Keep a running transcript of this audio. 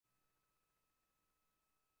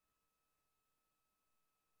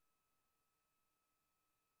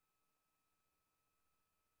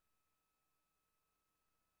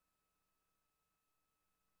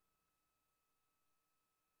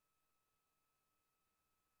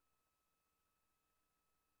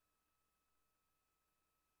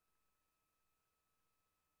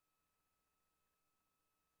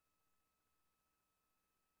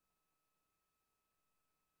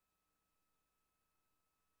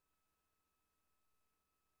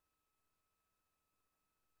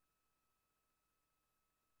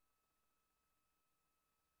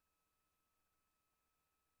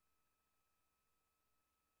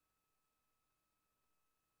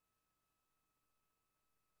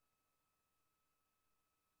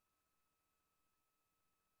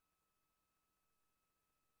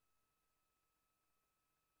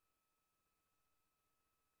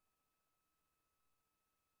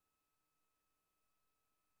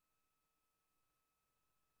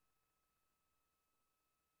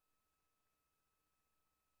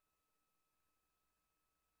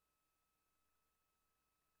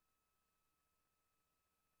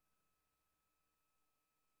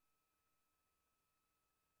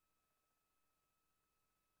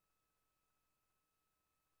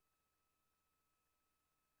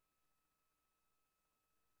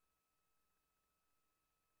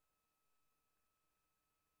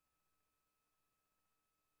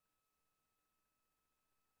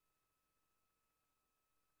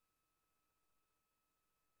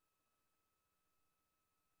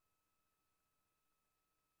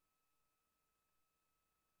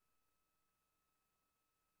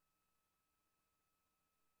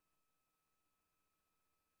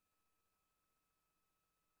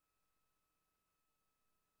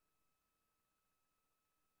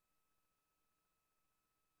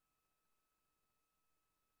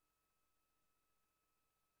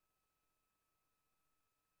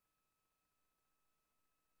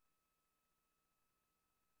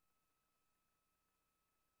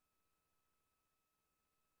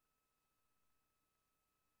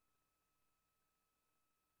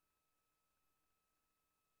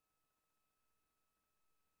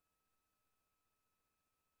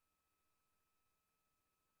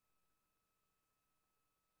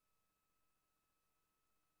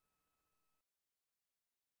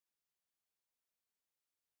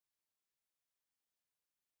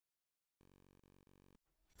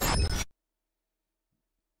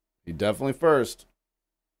You're definitely first.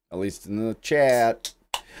 At least in the chat.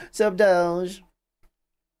 Sub Doge.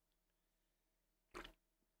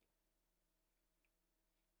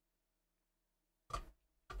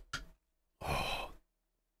 Oh.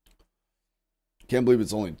 Can't believe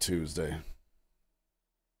it's only Tuesday.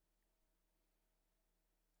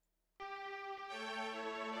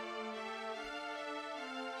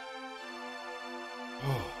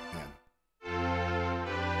 Oh, man.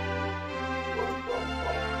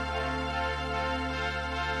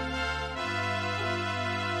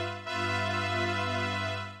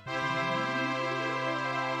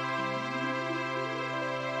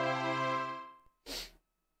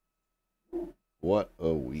 What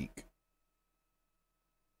a week.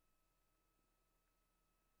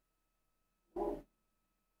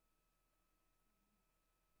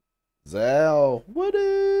 Zal, what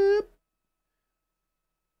up?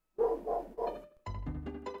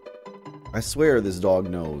 I swear this dog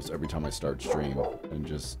knows every time I start stream and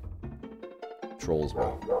just trolls me.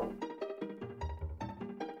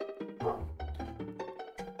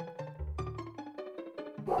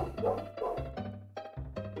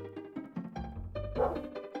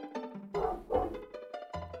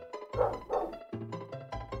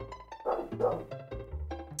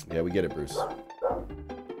 Yeah, we get it, Bruce.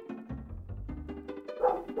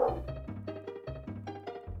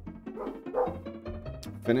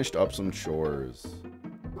 Finished up some chores.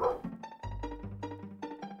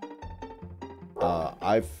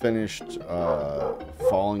 I finished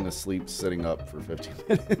falling asleep sitting up for 15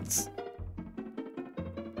 minutes.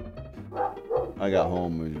 I got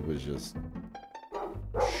home and was just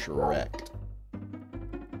shreked.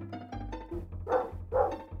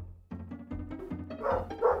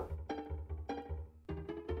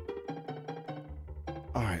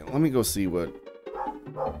 Alright, let me go see what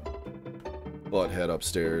Butthead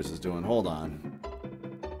upstairs is doing. Hold on.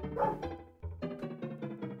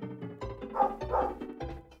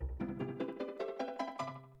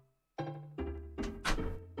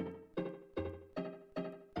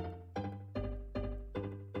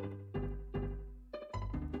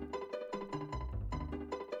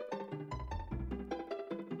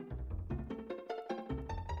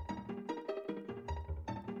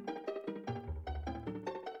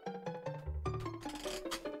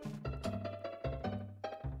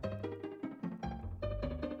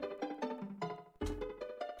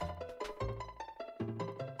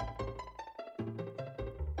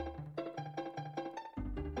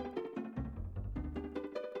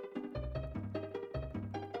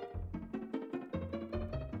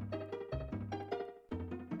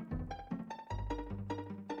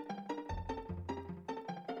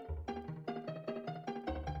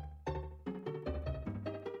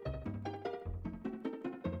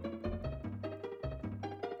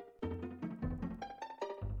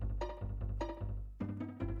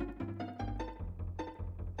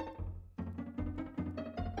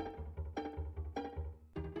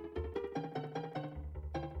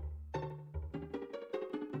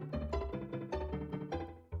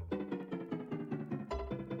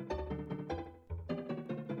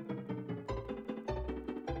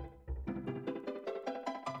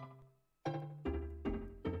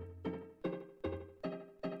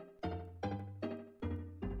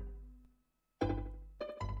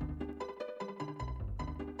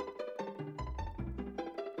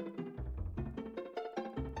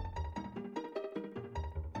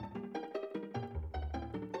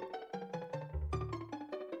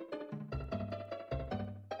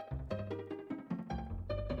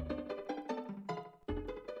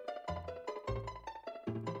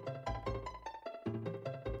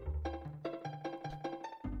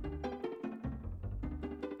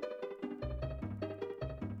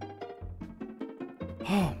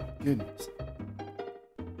 Oh my goodness.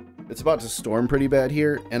 It's about to storm pretty bad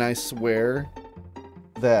here, and I swear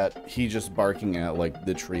that he's just barking at like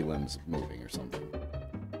the tree limbs moving or something.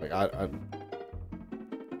 Like I'm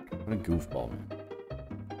a goofball, man.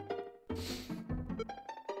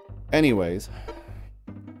 Anyways.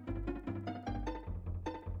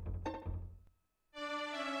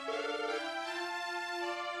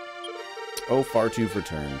 Oh, far too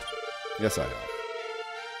returned. Yes, I have.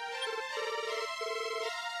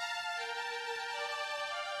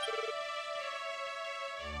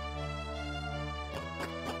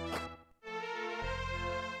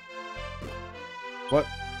 What?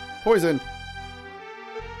 Poison!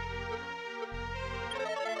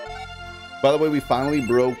 By the way, we finally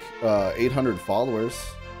broke 800 followers.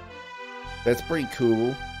 That's pretty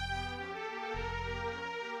cool.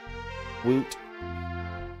 Woot.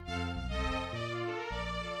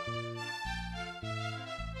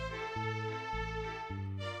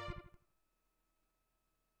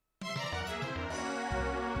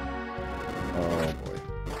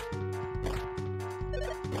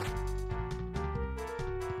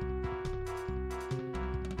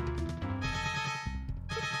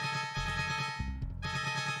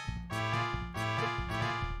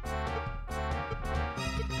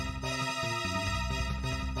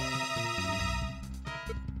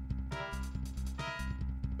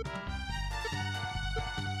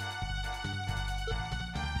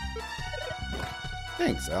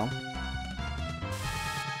 Thanks, Al.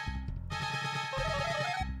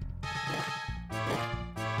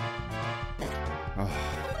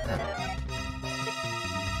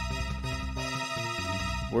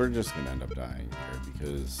 We're just gonna end up dying here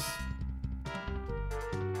because,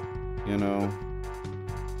 you know,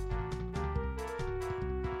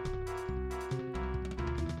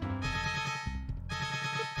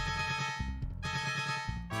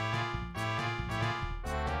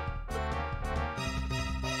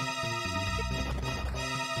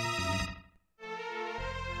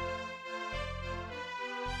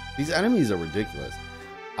 these enemies are ridiculous.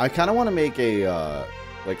 I kind of want to make a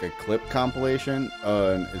like a clip compilation,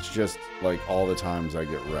 and it's just like all the times I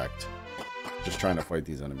get wrecked just trying to fight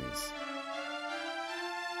these enemies.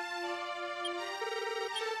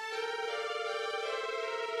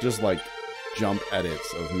 Just like jump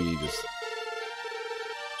edits of me just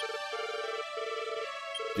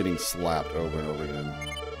getting slapped over and over again.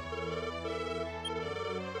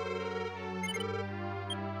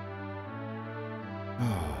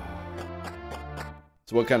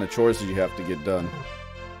 So what kind of chores did you have to get done?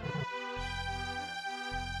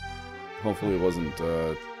 Hopefully it wasn't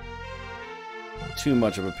too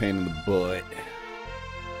much of a pain in the butt.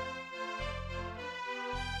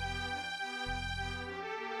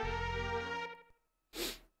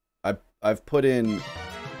 I've put in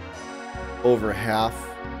over half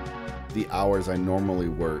the hours I normally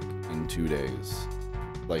work in 2 days.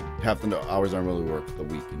 Like half the hours I normally work for the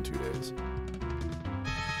week in 2 days.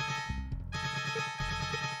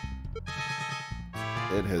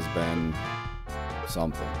 It has been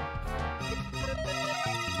something.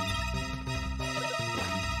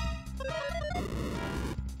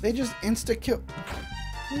 They just insta-kill.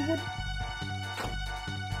 What?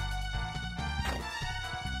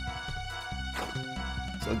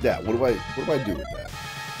 So that, what do I do with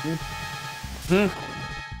that?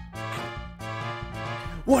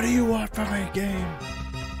 What do you want from a game?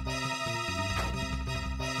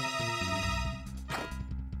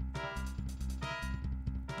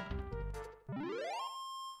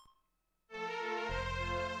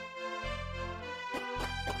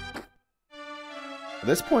 At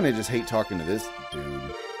this point, I just hate talking to this dude.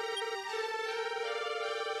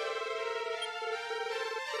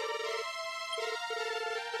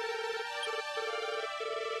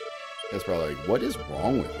 That's probably like, what is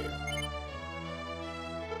wrong with you?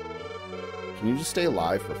 Can you just stay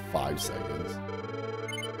alive for 5 seconds?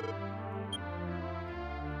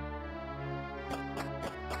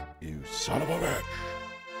 You son of a bitch.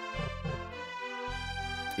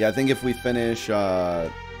 Yeah, I think if we finish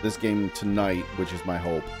this game tonight, which is my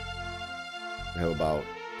hope, we have about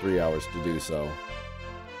 3 hours to do so.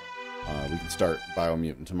 We can start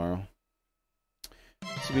Biomutant tomorrow.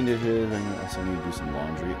 So we dishes. I also need to do some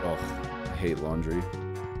laundry. Oh, I hate laundry.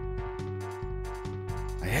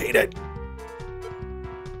 I hate it.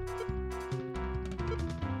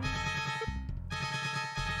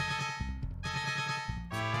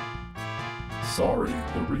 Sorry,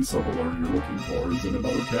 the resubler you're looking for is in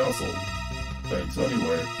another castle. Thanks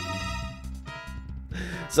anyway.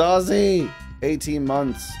 Saucy! 18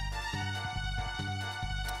 months.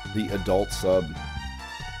 The adult sub.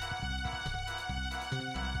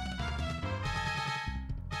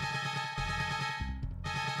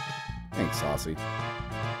 Thanks, Saucy.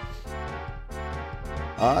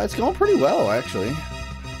 It's going pretty well, actually.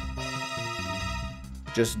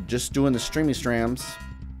 Just doing the streamy strams.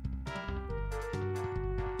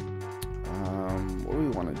 What do we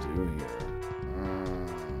want to do here?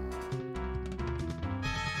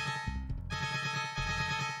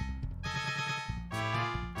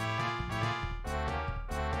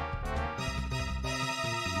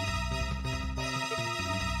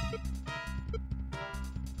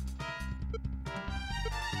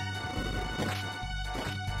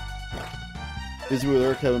 Busy with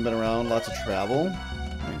work, haven't been around, lots of travel.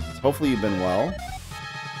 Nice. Hopefully you've been well.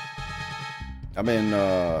 I've been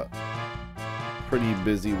pretty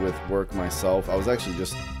busy with work myself. I was actually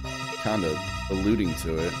just kind of alluding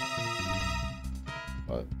to it.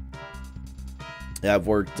 But yeah, I've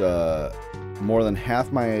worked more than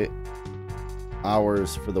half my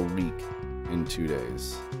hours for the week in 2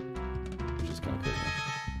 days, which is kind of crazy.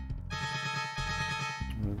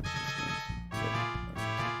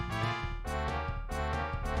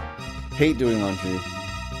 Hate doing laundry,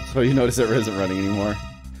 so you notice it isn't running anymore.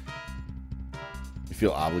 You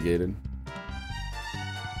feel obligated.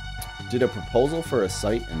 Did a proposal for a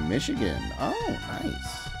site in Michigan. Oh,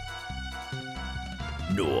 nice.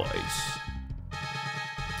 Nice.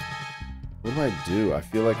 What do I do? I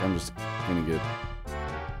feel like I'm just gonna get...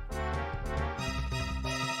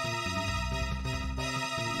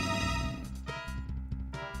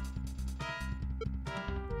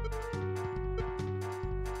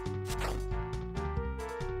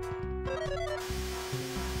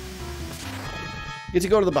 Get to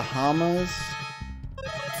go to the Bahamas?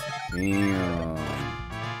 Damn.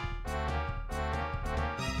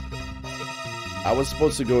 I was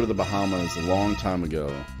supposed to go to the Bahamas a long time ago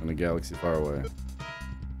in a galaxy far away.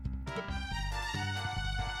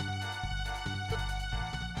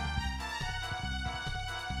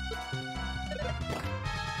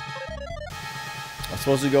 I was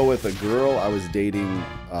supposed to go with a girl I was dating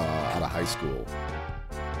out of high school.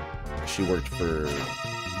 She worked for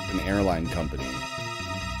an airline company.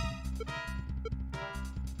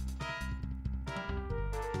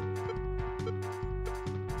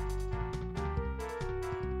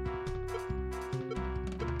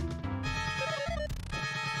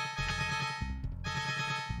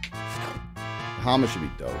 Bahamas should be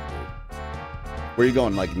dope, dude. Where are you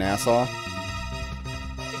going, like Nassau?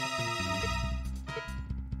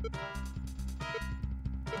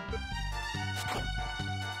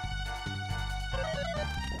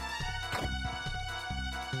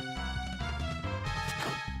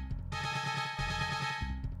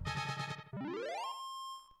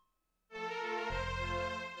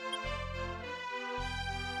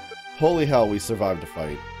 Holy hell, we survived a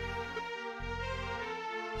fight.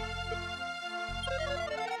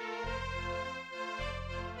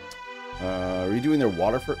 Redoing their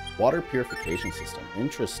water purification system.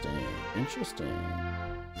 Interesting. Interesting.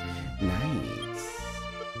 Nice.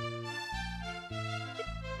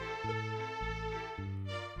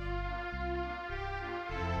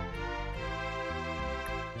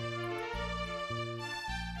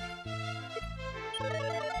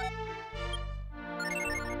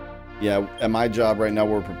 Yeah, at my job right now,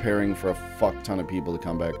 we're preparing for a fuck ton of people to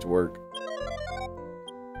come back to work.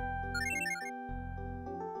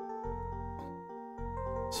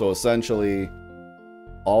 So essentially,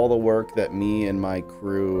 all the work that me and my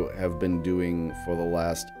crew have been doing for the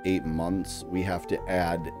last 8 months, we have to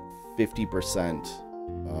add 50%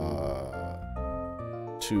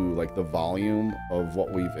 to like the volume of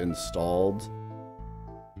what we've installed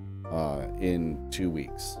in 2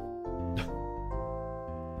 weeks.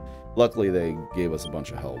 Luckily, they gave us a bunch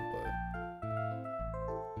of help, but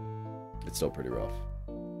it's still pretty rough.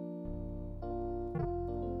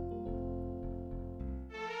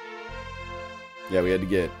 Yeah, we had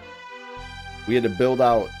to build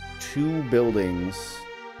out 2 buildings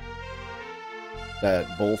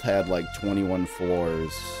that both had like 21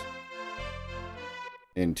 floors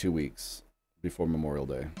in 2 weeks before Memorial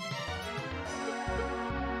Day.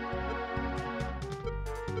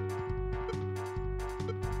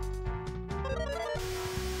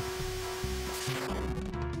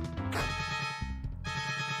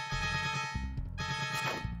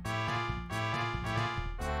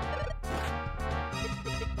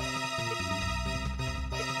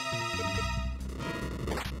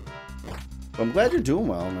 I'm glad you're doing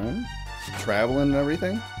well, man. Traveling and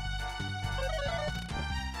everything.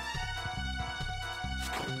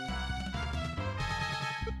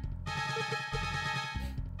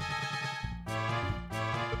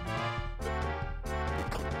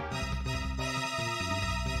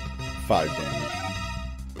 Five damage.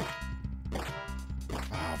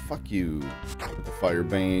 Ah, fuck you with the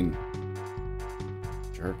Firebane.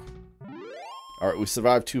 Jerk. Alright, we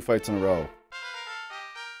survived 2 fights in a row.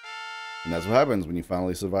 And that's what happens when you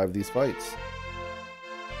finally survive these fights.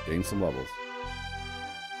 Gain some levels.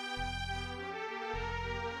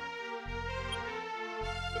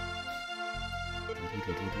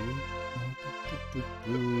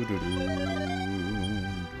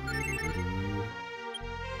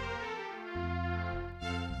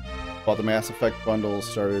 Bought the Mass Effect bundle,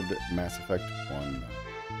 started Mass Effect 1.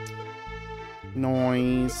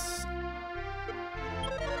 Nice.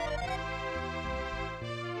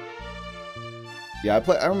 Yeah,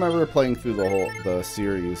 I remember playing through the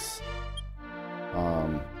series.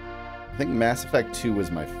 I think Mass Effect 2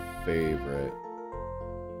 was my favorite.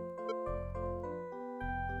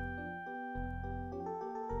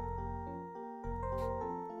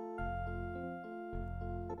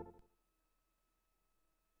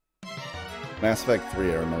 Mass Effect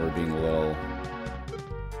 3, I remember being a little...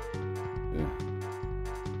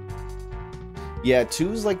 Yeah,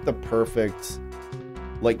 2's like the perfect...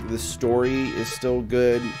 Like, the story is still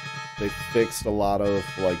good. They fixed a lot of,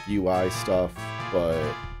 like, UI stuff, but...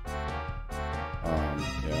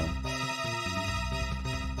 yeah.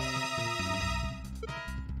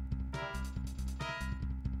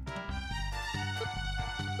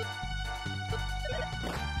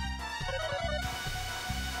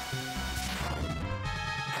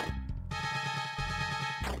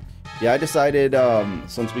 Yeah, I decided,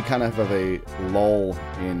 since we kind of have a lull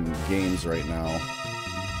in games right now,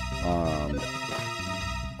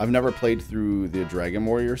 I've never played through the Dragon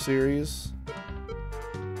Warrior series,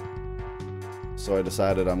 so I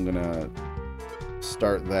decided I'm gonna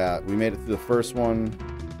start that. We made it through the first one.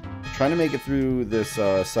 Trying to make it through this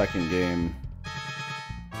second game.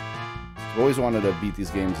 I've always wanted to beat these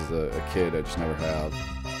games as a kid. I just never have.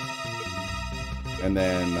 And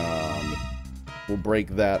then we'll break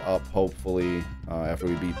that up, hopefully, after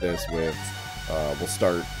we beat this with... we'll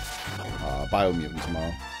start Biomutant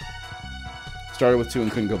tomorrow. Started with 2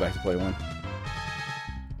 and couldn't go back to play 1.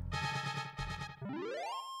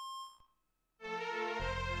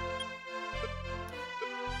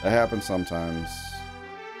 That happens sometimes.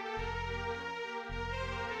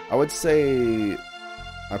 I would say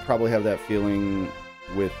I probably have that feeling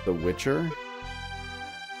with The Witcher.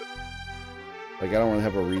 Like, I don't really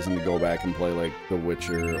have a reason to go back and play, like, The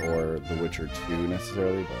Witcher or The Witcher 2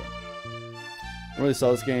 necessarily, but... I don't really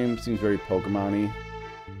sell this game. Seems very Pokemon-y.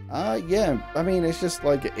 Yeah, I mean, it's just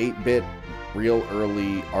like an 8-bit, real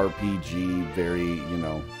early RPG, very, you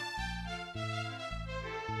know...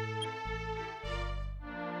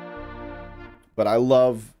 But I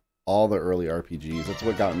love all the early RPGs. That's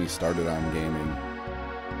what got me started on gaming.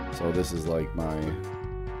 So this is like my...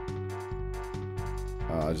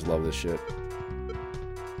 I just love this shit.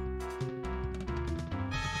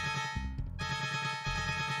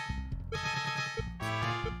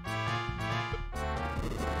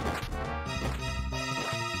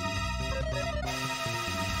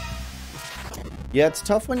 Yeah, it's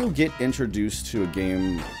tough when you get introduced to a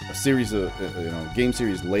game, a series of, game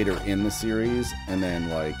series later in the series, and then,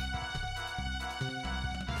 like,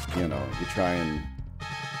 you know, you try and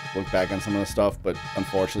look back on some of the stuff, but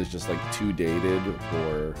unfortunately it's just, like, too dated,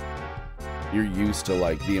 or you're used to,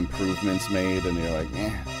 like, the improvements made, and you're like,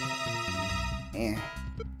 eh.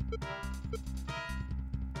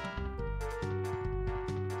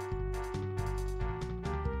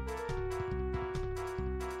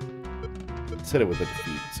 Let's hit it with a defeat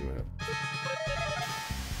and see what happens.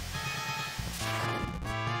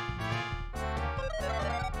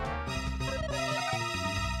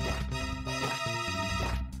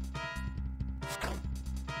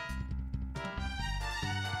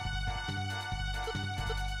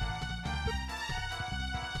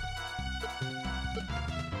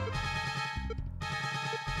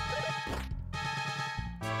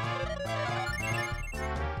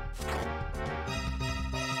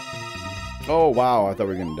 Oh, wow. I thought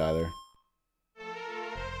we were going to die there.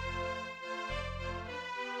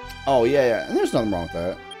 Oh, yeah. And there's nothing wrong with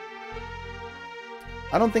that.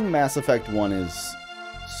 I don't think Mass Effect 1 is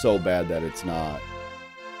so bad that it's not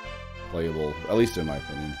playable. At least in my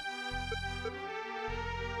opinion.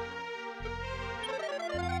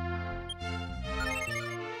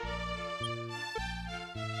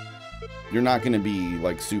 You're not going to be,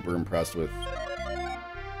 like, super impressed with,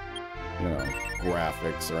 you know,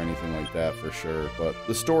 graphics or anything like that for sure, but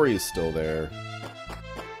the story is still there.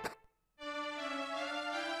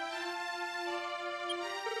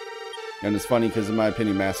 And it's funny because in my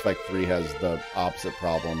opinion Mass Effect 3 has the opposite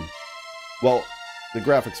problem. Well, the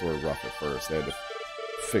graphics were rough at first. They had to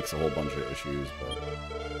fix a whole bunch of issues, but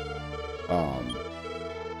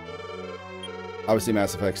obviously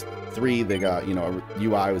Mass Effect 3, they got, you know,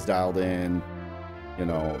 UI was dialed in, you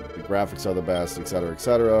know, the graphics are the best, etc.,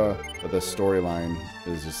 etc. But the storyline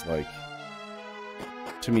is just like,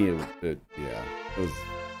 to me, it was,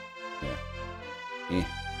 yeah.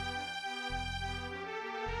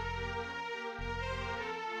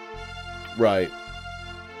 Right.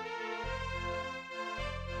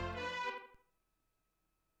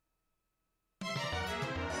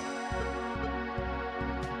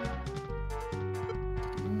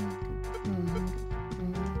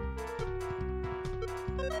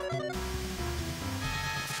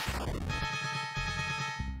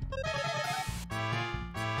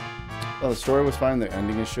 Oh, the story was fine. The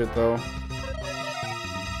ending is shit, though.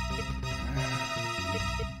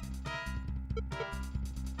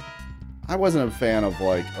 I wasn't a fan of,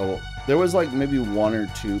 like, there was, like, maybe 1 or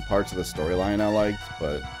 2 parts of the storyline I liked,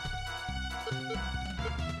 but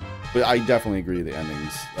I definitely agree the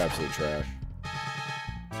ending's absolute trash.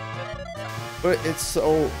 But it's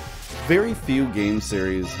so... Very few game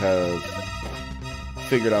series have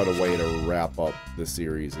figured out a way to wrap up the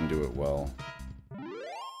series and do it well.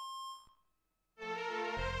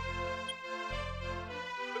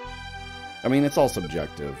 I mean, it's all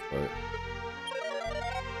subjective, but...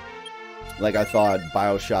 Like, I thought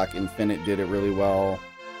BioShock Infinite did it really well.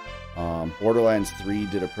 Borderlands 3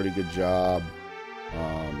 did a pretty good job.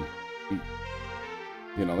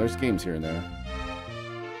 You know, there's games here and there.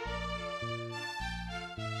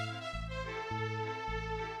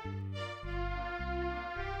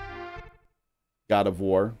 God of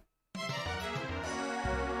War.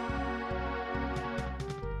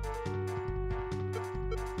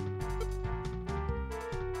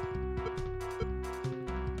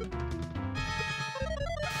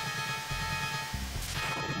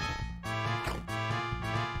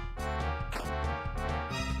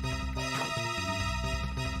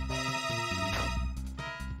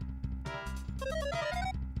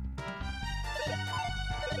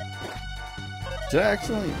 Did I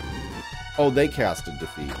actually? Oh, they casted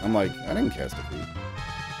defeat. I'm like, I didn't cast defeat.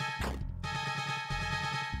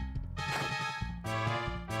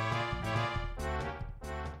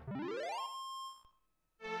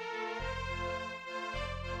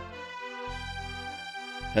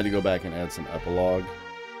 Had to go back and add some epilogue.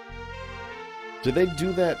 Did they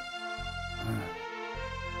do that?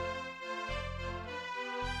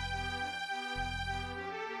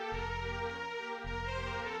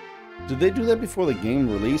 Did they do that before the game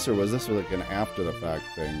release, or was this like an after-the-fact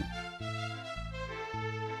thing?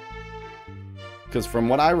 Because from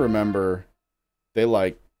what I remember, they,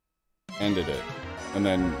 like, ended it. And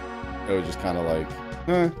then it was just kind of like,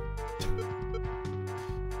 eh.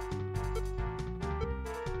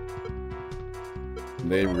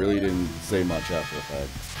 They really didn't say much after the fact.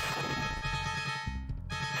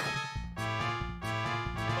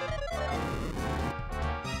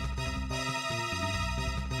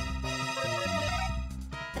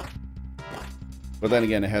 But then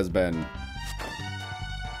again, it has been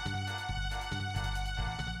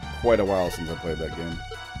quite a while since I played that game.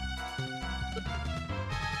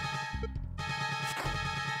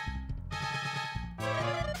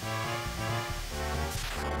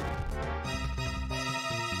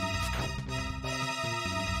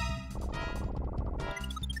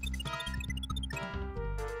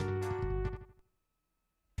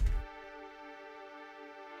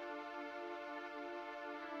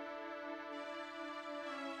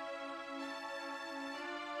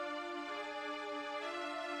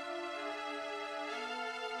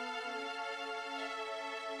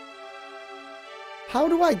 How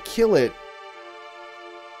do I kill it?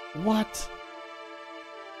 What?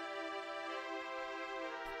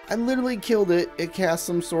 I literally killed it. It cast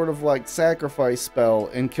some sort of like sacrifice spell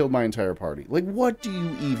and killed my entire party. Like, what do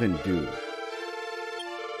you even do?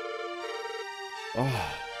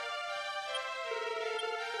 Oh.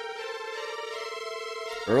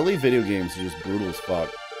 Early video games are just brutal as fuck.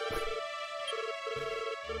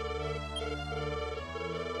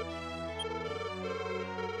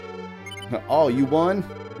 Oh, you won?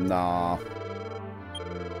 Nah.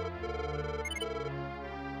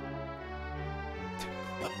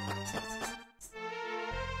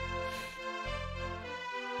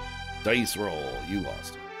 Dice roll. You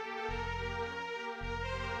lost.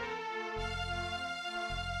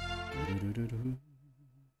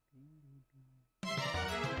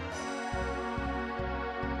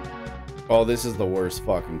 Oh, this is the worst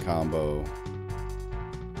fucking combo.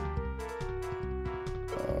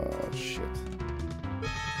 Shit.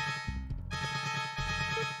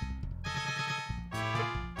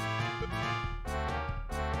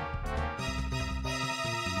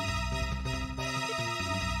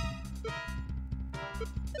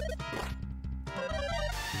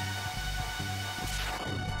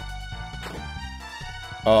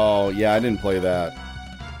 Oh, yeah, I didn't play that.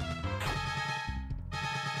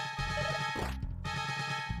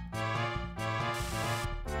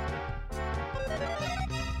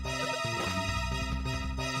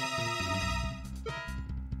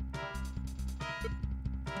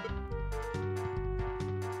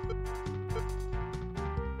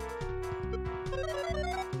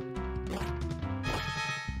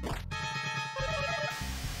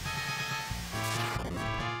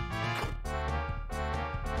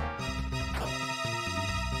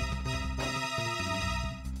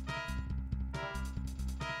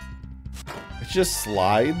 It just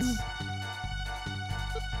slides?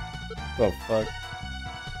 The fuck?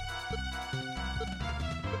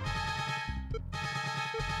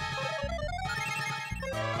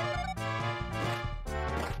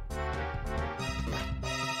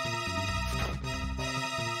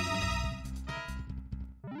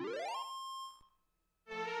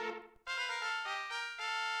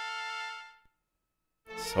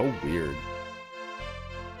 So weird.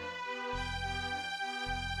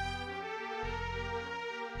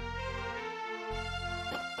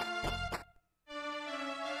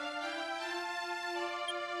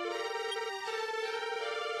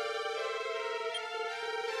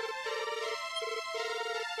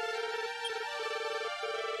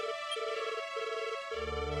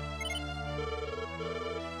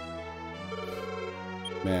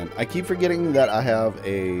 Man, I keep forgetting that I have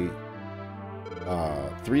a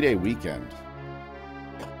 3-day weekend.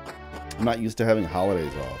 I'm not used to having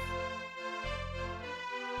holidays off.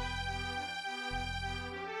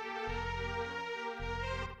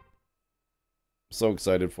 So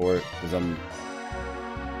excited for it because I'm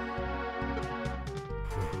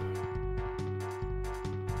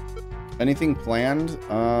anything planned?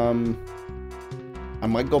 I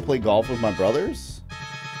might go play golf with my brothers,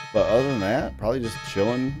 but other than that, probably just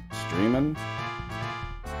chilling, streaming,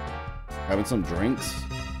 having some drinks.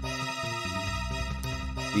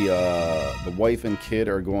 The wife and kid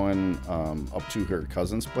are going up to her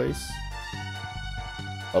cousin's place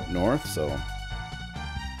up north, so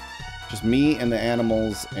just me and the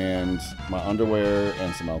animals and my underwear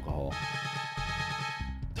and some alcohol.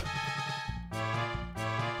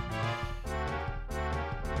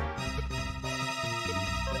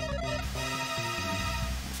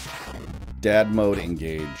 Dad mode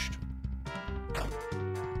engaged.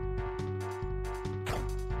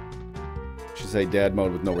 Should say dad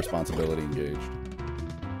mode with no responsibility engaged.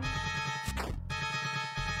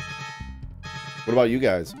 What about you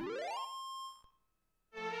guys?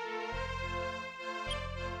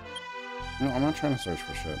 No, I'm not trying to search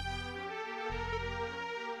for shit.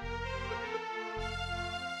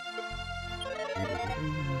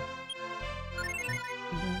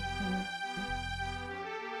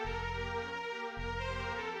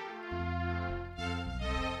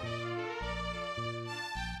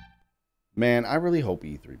 Man, I really hope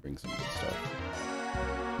E3 brings some good stuff.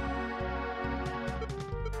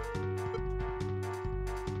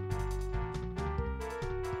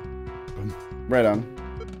 Right on.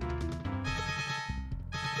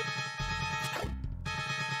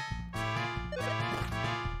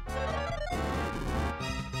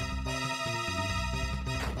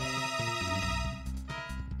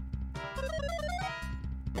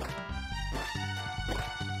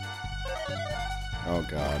 Oh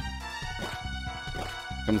god.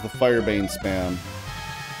 Comes the Firebane spam.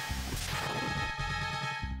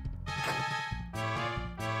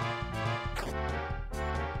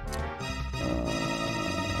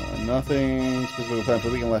 Nothing specific plan for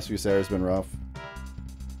the weekend. Last few Saturdays been rough.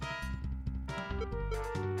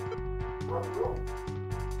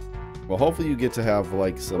 Well, hopefully you get to have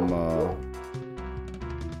like some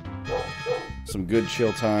good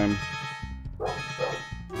chill time.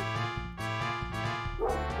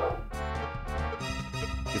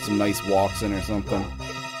 Get some nice walks in or something.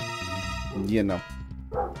 You know.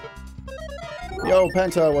 Yo,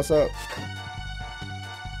 Penta, what's up?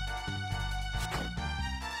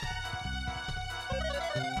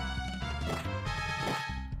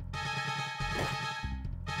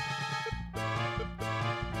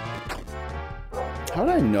 How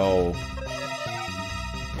did I know?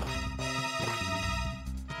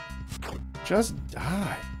 Just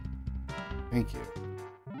die. Thank you.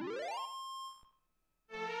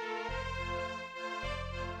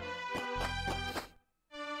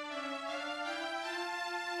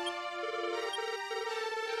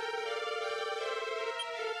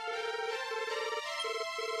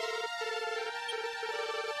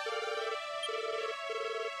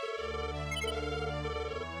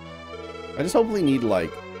 I just hopefully need like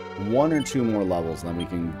 1 or 2 more levels, and then we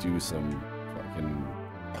can do some fucking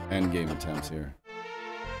endgame attempts here.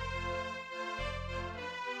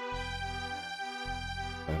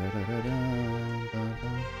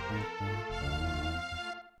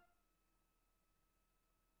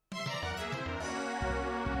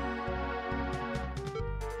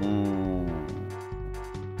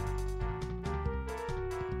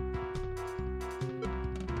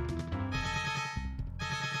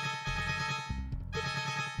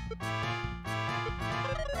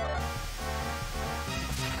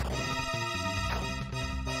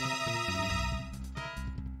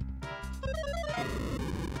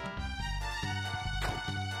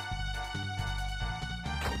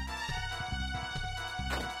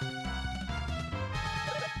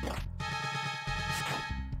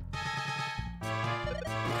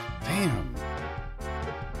 Damn.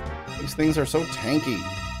 These things are so tanky.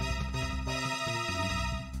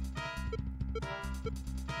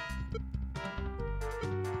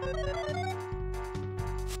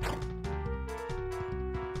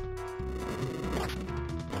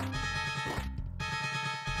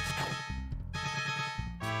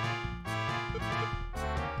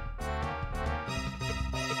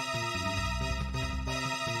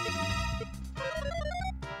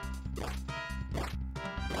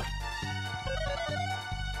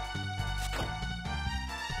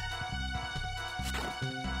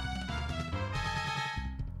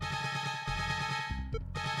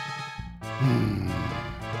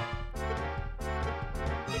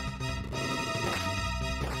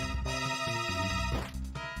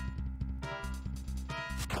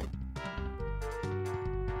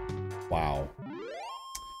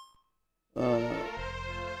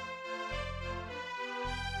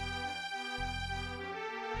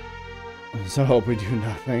 So I hope we do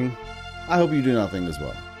nothing. I hope you do nothing as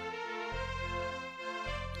well.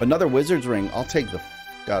 Another Wizard's Ring. I'll take the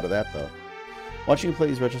f out of that, though. Watching you play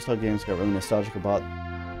these retro style games got really nostalgic about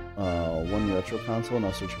one retro console,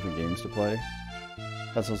 now searching for games to play.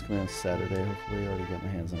 Consoles coming on Saturday. Hopefully I already got my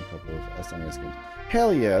hands on a couple of SNES games.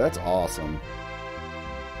 Hell yeah, that's awesome.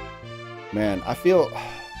 Man, I feel...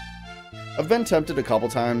 I've been tempted a couple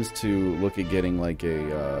times to look at getting like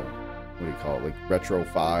a, what do you call it, like Retro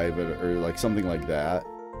 5 or like something like that.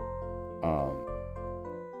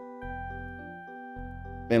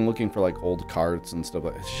 And looking for like old carts and stuff.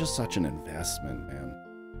 It's just such an investment, man.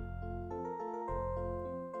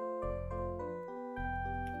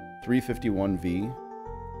 351V.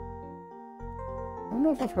 I don't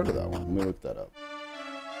know if I've heard of that one. Let me look that up.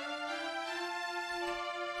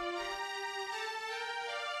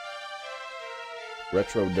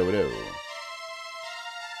 Retro Dodo.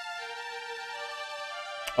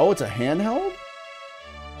 Oh, it's a handheld?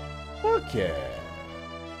 Fuck yeah.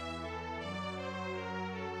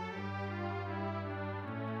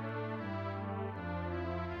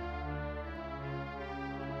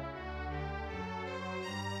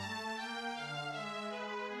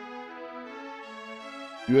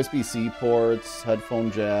 USB-C ports, headphone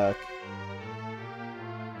jack,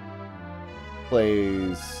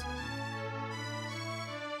 plays.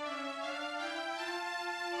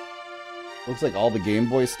 Looks like all the Game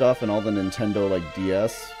Boy stuff and all the Nintendo like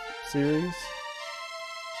DS series.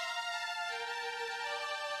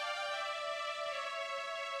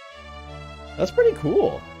 That's pretty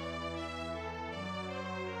cool.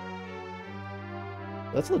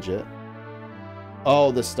 That's legit.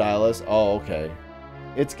 Oh, the stylus. Oh, okay.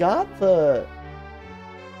 It's got the...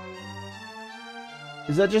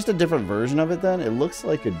 Is that just a different version of it then? It looks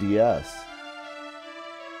like a DS.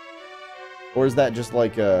 Or is that just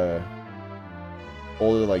like a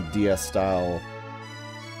older like DS style?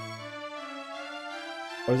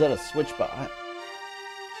 Or is that a Switch bot?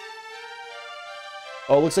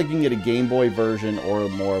 Oh, it looks like you can get a Game Boy version or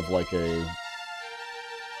more of like a...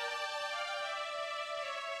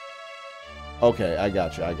 Okay, I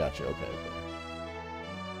got you. Okay, okay.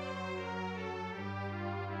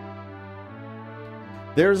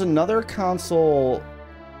 There's another console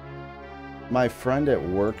my friend at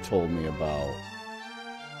work told me about.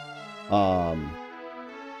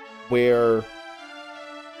 Where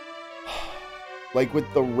like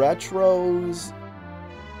with the retros,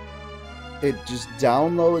 it just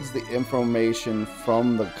downloads the information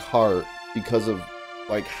from the cart because of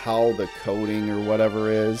like how the coding or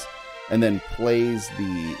whatever is, and then plays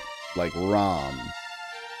the like ROM.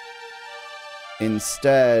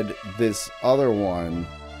 Instead, this other one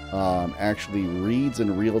actually reads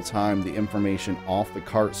in real time the information off the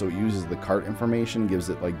cart, so it uses the cart information, gives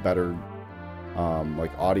it like better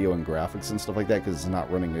like audio and graphics and stuff like that because it's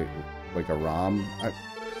not running like a ROM.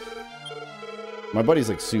 My buddy's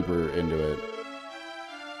like super into it.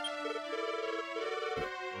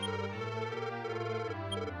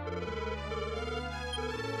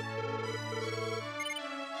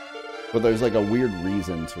 But there's like a weird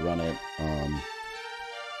reason to run it.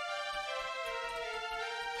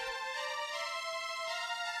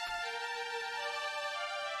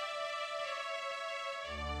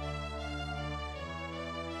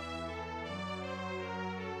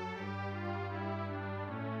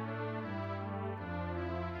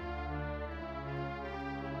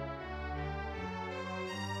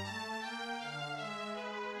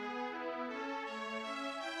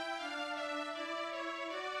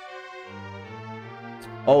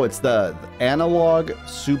 Oh, it's the Analog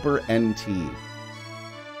Super NT.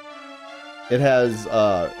 It has,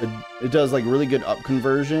 it does like really good up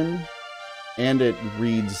conversion, and it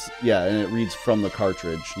reads, yeah, and it reads from the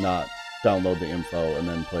cartridge, not download the info and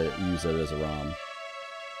then use it as a ROM.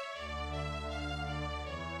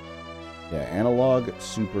 Yeah, Analog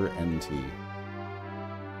Super NT.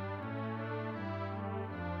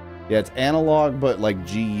 Yeah, it's analog, but like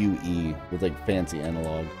GUE with like fancy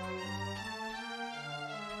analog.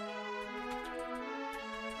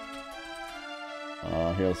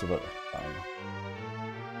 Here, let's see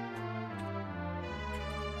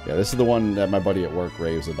yeah, this is the one that my buddy at work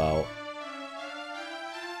raves about.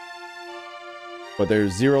 But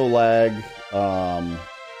there's zero lag, it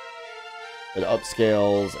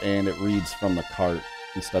upscales, and it reads from the cart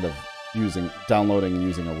instead of downloading and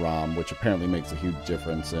using a ROM, which apparently makes a huge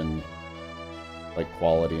difference in like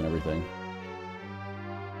quality and everything.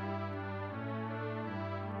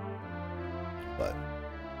 But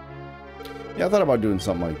yeah, I thought about doing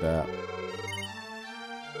something like that.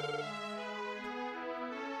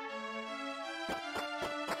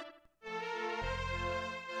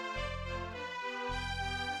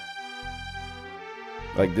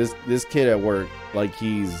 Like this kid at work, like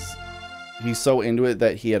he's so into it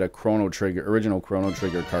that he had a original Chrono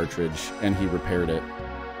Trigger cartridge, and he repaired it.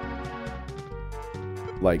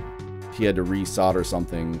 Like he had to resolder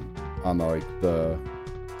something on the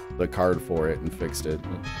card for it and fixed it.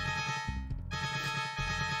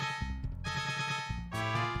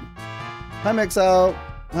 Hi Mix Out.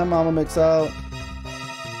 Hi Mama Mix Out.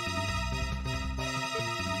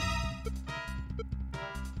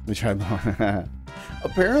 We tried.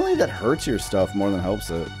 Apparently that hurts your stuff more than helps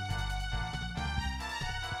it.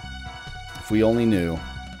 If we only knew.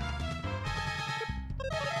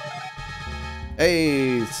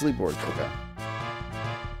 Hey, sleepboard. Okay.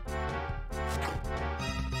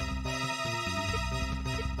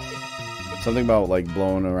 Something about like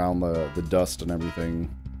blowing around the dust and everything.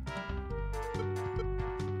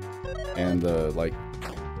 And the like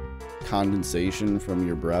condensation from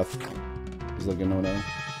your breath is like a no-no.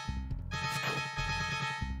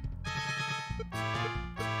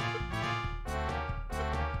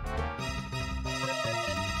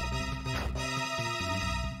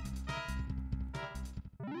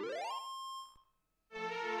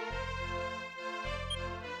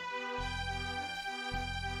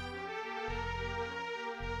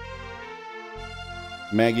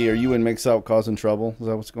 Maggie, are you in Mix Out causing trouble? Is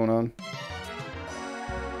that what's going on?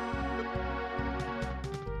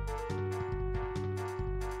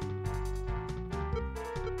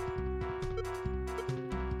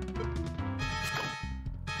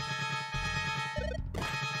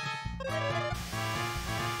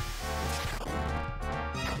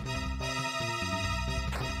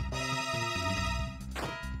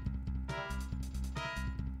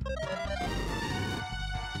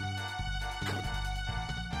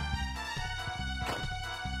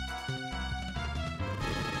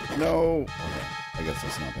 No. Okay. I guess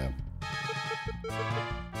that's not bad.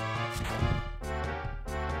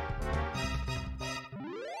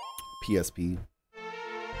 PSP.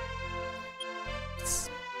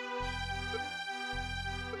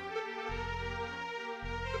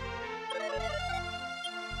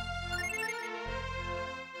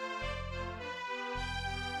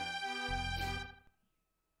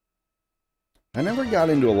 I never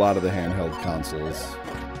got into a lot of the handheld consoles.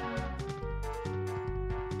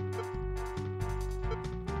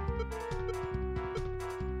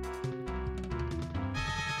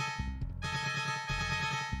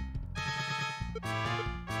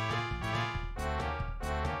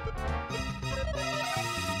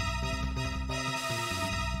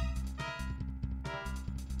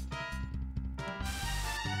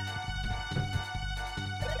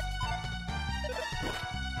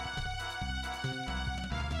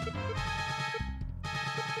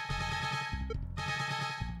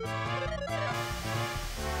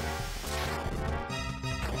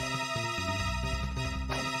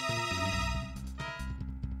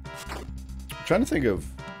 Trying to think of,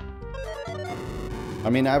 I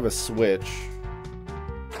mean, I have a Switch.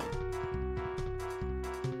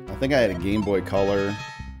 I think I had a Game Boy Color,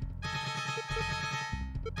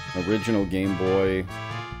 original Game Boy.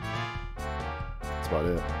 That's about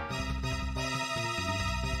it.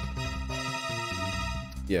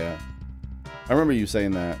 Yeah, I remember you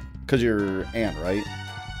saying that because your aunt, right?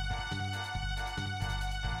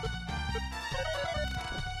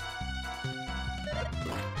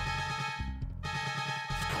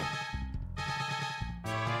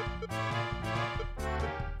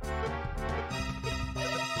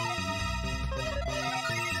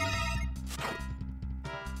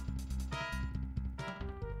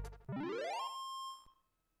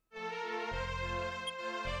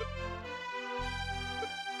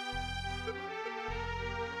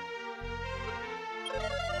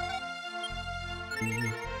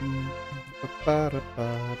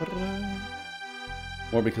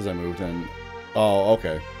 Or because I moved in. Oh,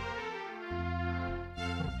 okay.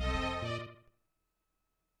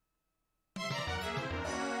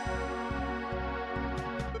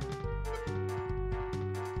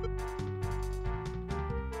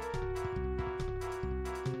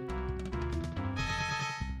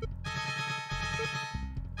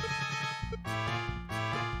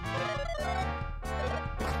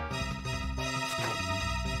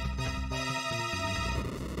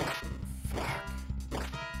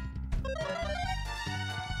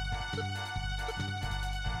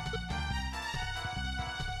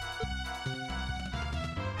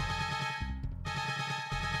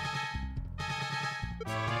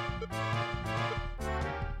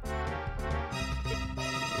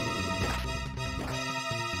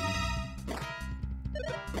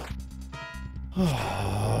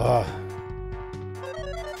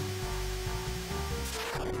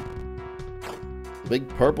 Big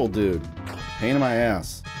purple dude. Pain in my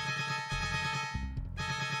ass.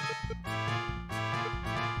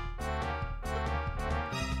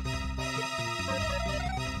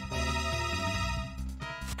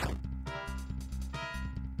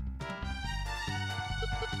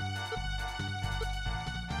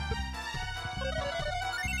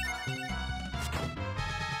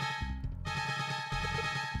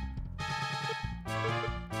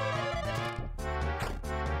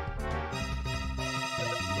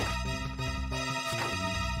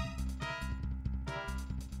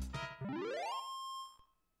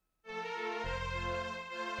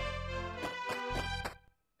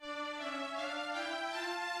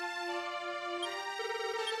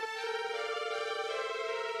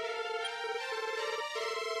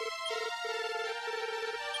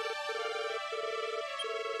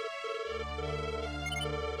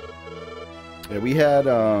 Yeah, we had,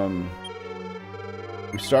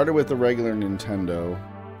 we started with the regular Nintendo,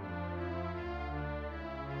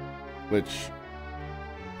 which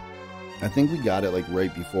I think we got it like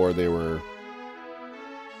right before they were,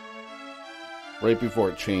 right before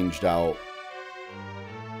it changed out,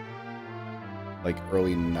 like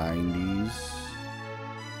early 90s.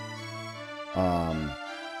 And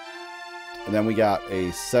then we got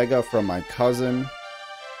a Sega from my cousin,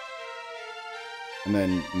 and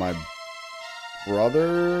then my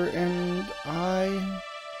brother and I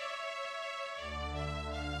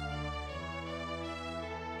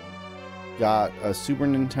got a Super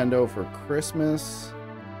Nintendo for Christmas.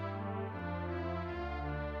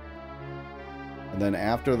 And then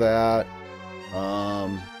after that,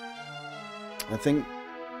 I think,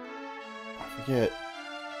 I forget,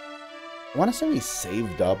 I want to say we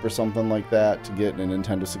saved up or something like that to get a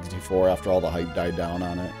Nintendo 64 after all the hype died down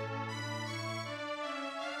on it.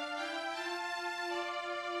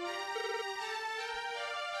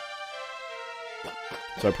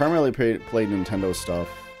 So I primarily played Nintendo stuff.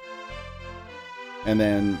 And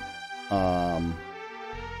then,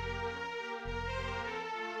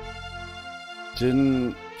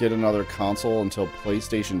 didn't get another console until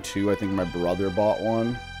PlayStation 2. I think my brother bought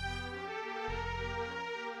one.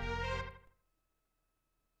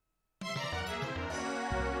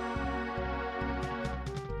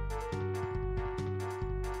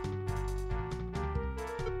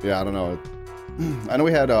 Yeah, I don't know. I know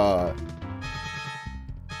we had,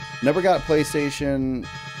 never got PlayStation,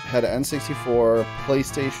 had an N64,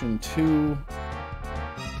 PlayStation 2.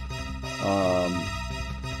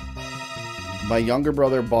 My younger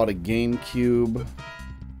brother bought a GameCube.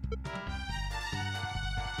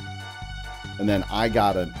 And then I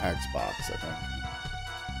got an Xbox, I think.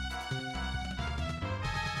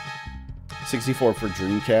 64 for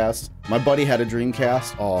Dreamcast. My buddy had a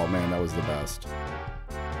Dreamcast. Oh man, that was the best.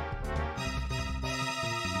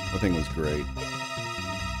 The thing was great.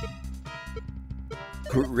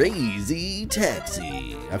 Crazy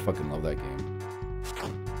Taxi. I fucking love that game.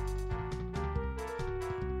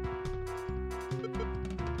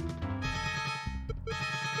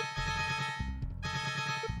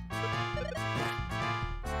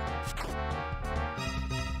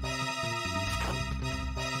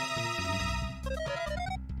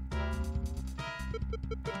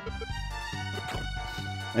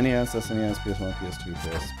 NES, SNES, PS1, PS2,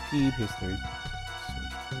 PSP, PS3,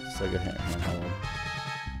 Sega handheld.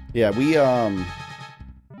 Yeah, we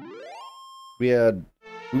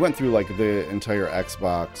went through like the entire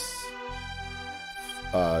Xbox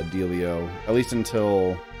dealio, at least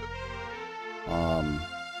until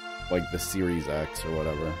like the Series X or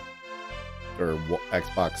whatever, or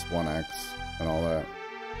Xbox One X and all that.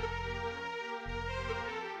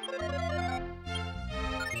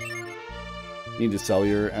 You need to sell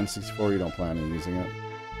your N64, you don't plan on using it.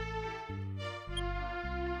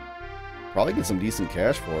 Probably get some decent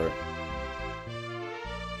cash for it.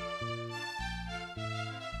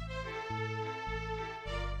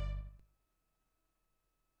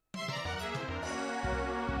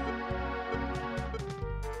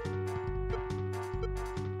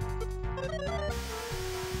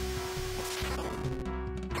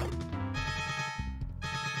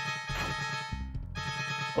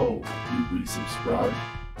 Oh, you resubscribed?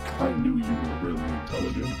 I knew you were really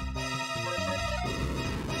intelligent.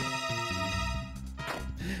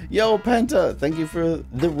 Yo, Penta, thank you for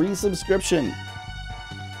the resubscription.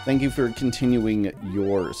 Thank you for continuing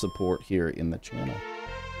your support here in the channel.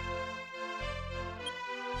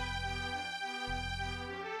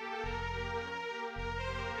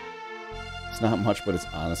 It's not much, but it's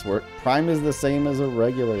honest work. Prime is the same as a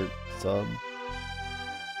regular sub.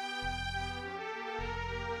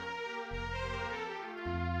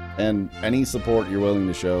 And any support you're willing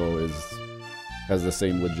to show is has the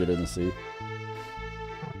same legitimacy.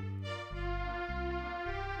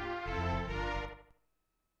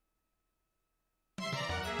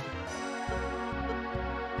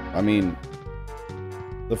 I mean,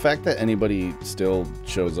 the fact that anybody still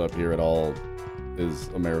shows up here at all is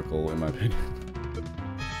a miracle, in my opinion.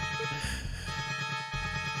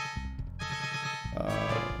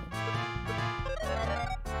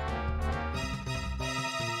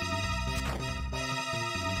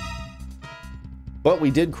 But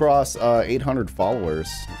we did cross 800 followers,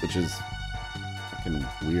 which is fucking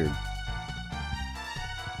weird.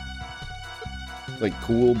 It's like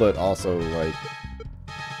cool, but also like,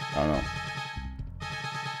 I don't know.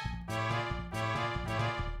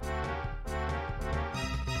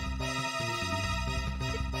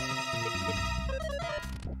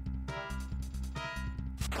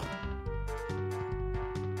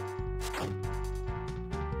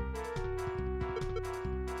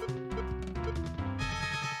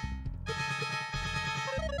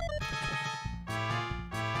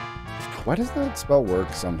 Why does that spell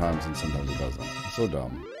work sometimes and sometimes it doesn't? It's so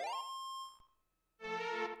dumb.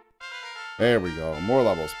 There we go. More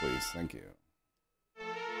levels, please. Thank you.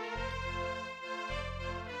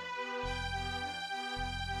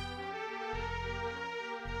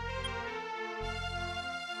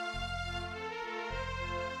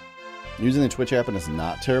 Using the Twitch app and it's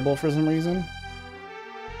not terrible for some reason?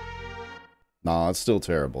 Nah, it's still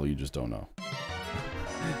terrible. You just don't know.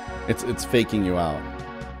 It's faking you out.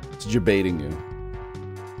 It's debating you.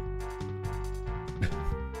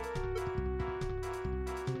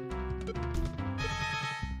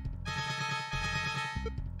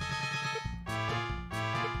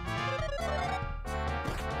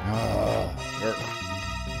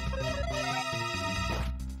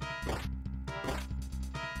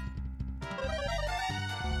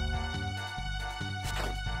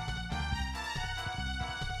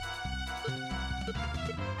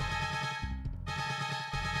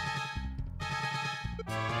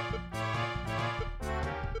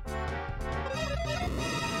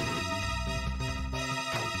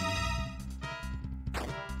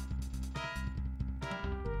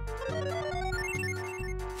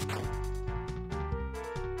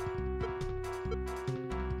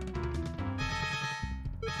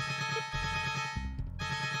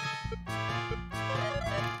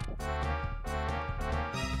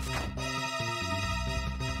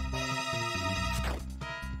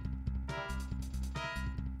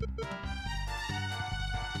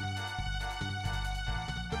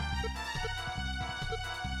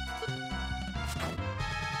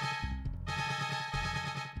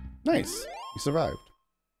 Nice. You survived.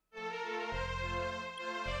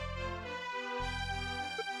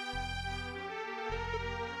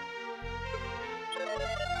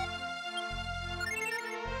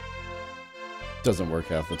 Doesn't work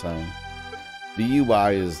half the time. The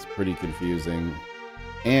UI is pretty confusing.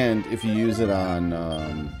 And if you use it on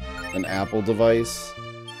an Apple device,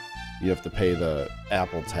 you have to pay the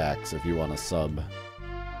Apple tax if you want to sub.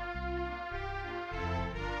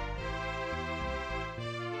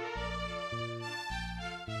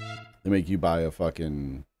 They make you buy a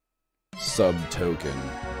fucking sub token.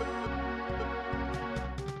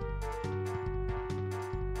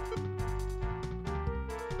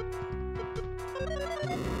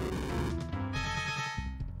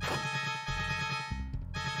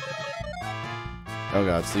 Oh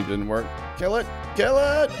god, sleep didn't work. Kill it! Kill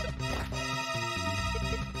it!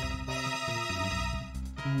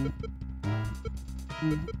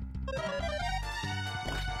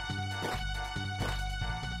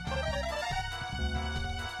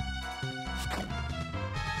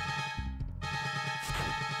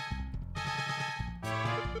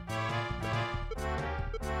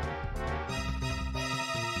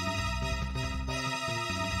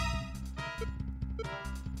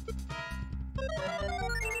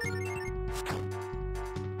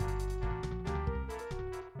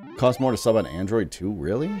 Cost more to sub on Android too?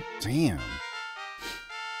 Really? Damn.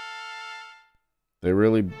 They're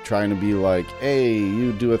really trying to be like, hey,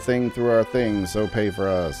 you do a thing through our thing, so pay for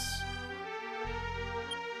us.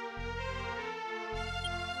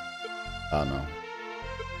 I don't know.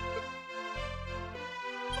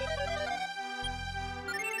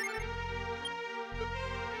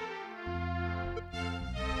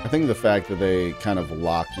 I think the fact that they kind of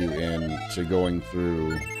lock you in to going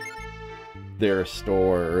through their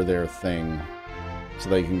store or their thing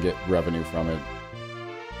so they can get revenue from it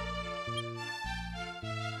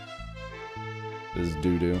is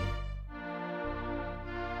doo-doo.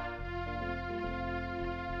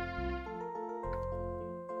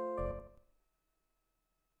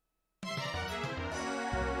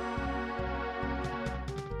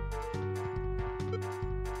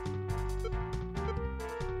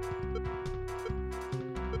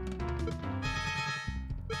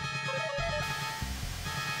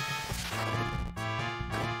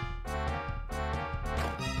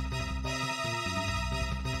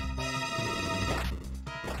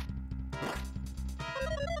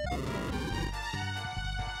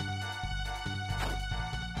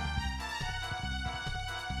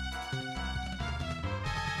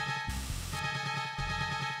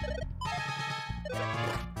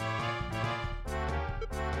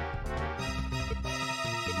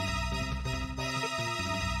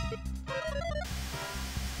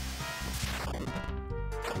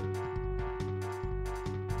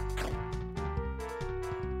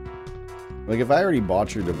 Like, if I already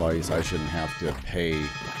bought your device, I shouldn't have to pay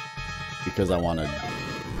because I want to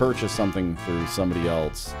purchase something through somebody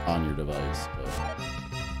else on your device. But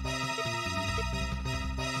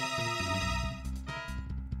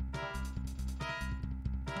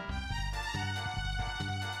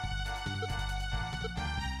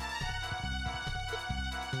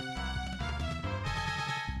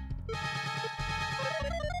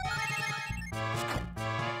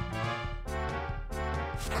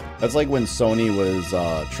that's like when Sony was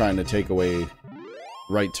trying to take away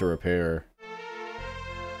right to repair.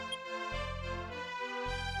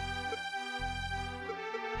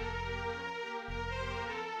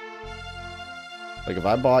 Like, if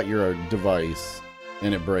I bought your device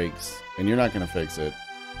and it breaks and you're not going to fix it,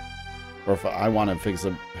 or if I want to fix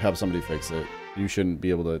it, have somebody fix it, you shouldn't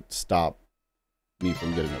be able to stop me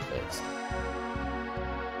from getting it fixed.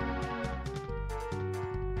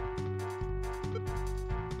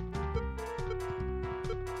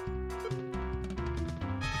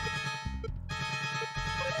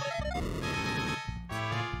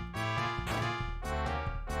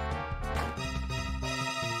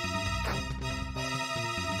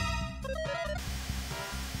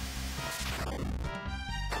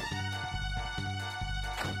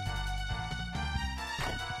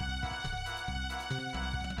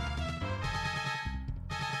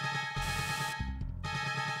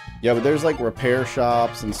 Yeah, but there's like repair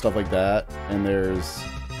shops and stuff like that, and there's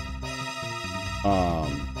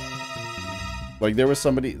like there's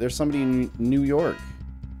somebody in New York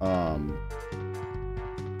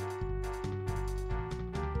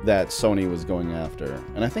that Sony was going after,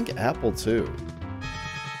 and I think Apple too.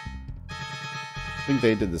 I think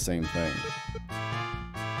they did the same thing.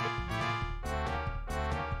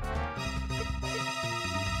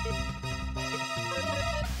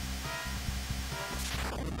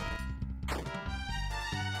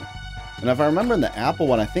 And if I remember in the Apple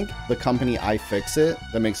one, I think the company iFixit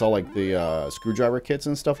that makes all like the screwdriver kits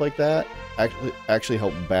and stuff like that actually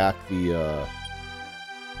helped back the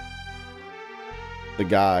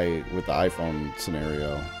guy with the iPhone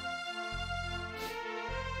scenario.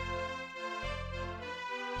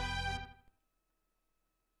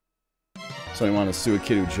 So he wanted to sue a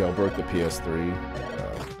kid who jailbroke the PS3.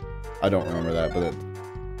 I don't remember that, but it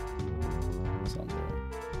sounds right.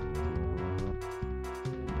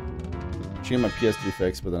 She had my PS3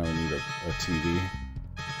 fixed, but then I would need a TV.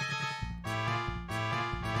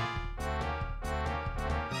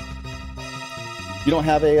 You don't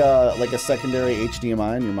have a like a secondary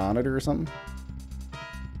HDMI in your monitor or something?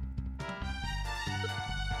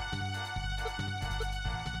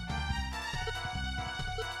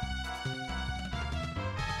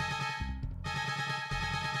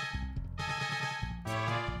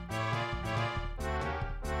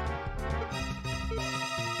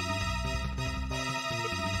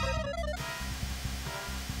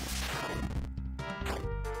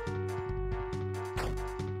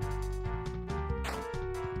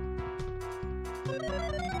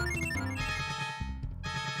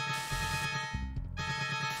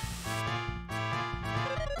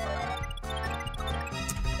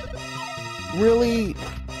 Really?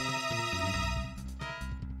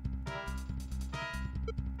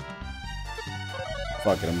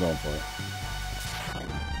 Fuck it, I'm going for it.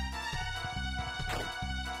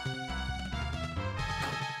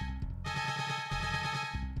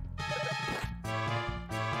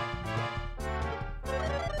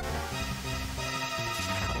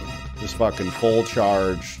 Just fucking full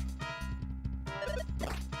charge.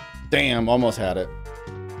 Damn, almost had it.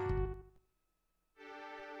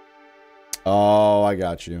 Oh, I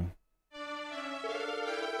got you.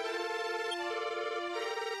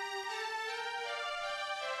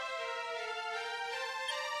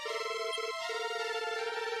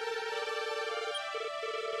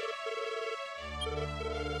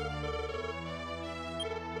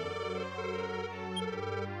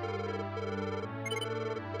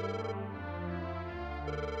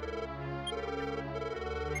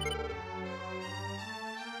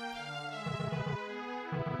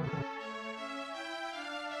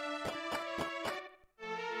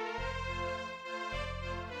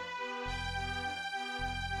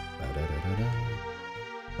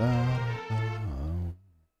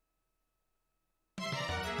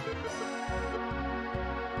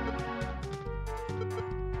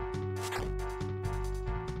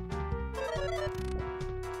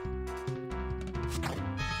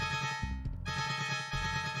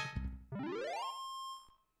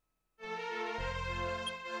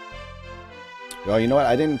 Oh, you know what?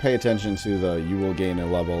 I didn't pay attention to the "you will gain a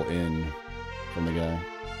level in" from the guy.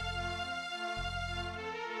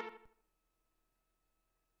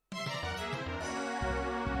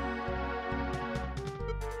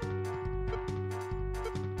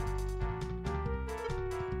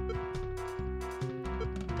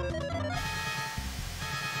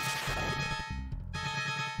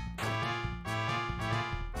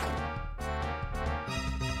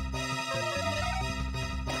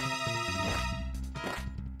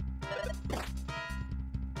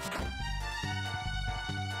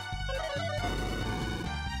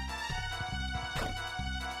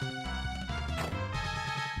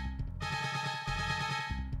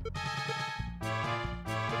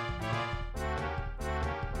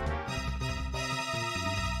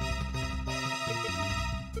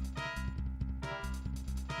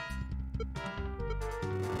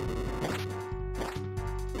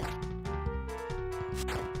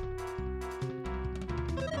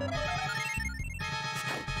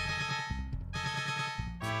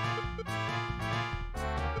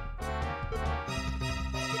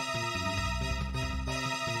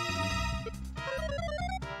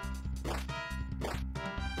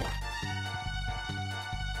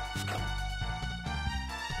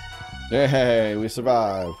 Yay, we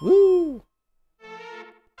survived. Woo!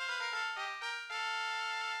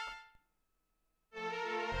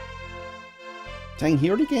 Dang, he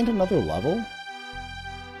already gained another level?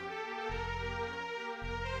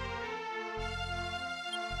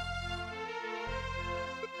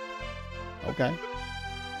 Okay.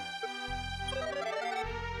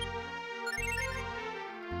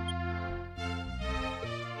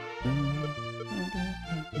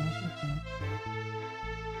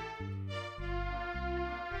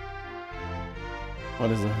 What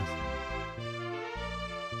is this?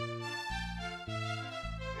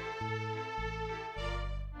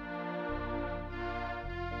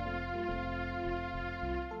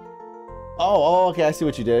 Oh, okay, I see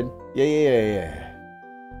what you did. Yeah.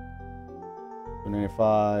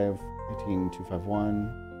 295, 18251.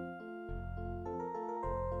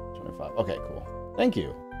 25. Okay, cool. Thank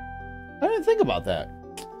you. I didn't think about that.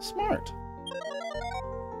 Smart.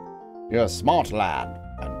 You're a smart lad,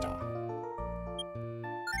 Penta.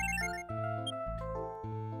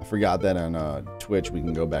 I forgot that on Twitch we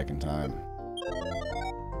can go back in time.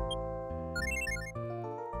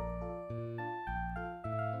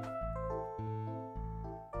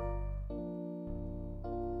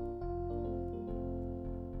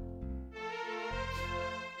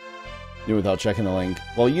 Without checking the link.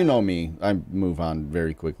 Well, you know me. I move on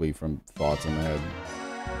very quickly from thoughts in my head.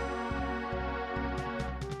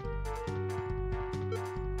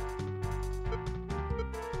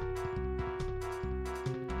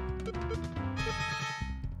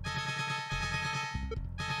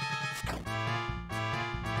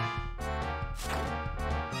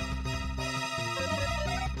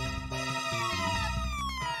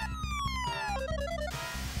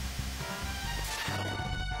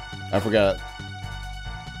 I forgot.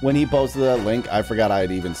 When he posted that link, I forgot I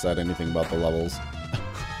had even said anything about the levels.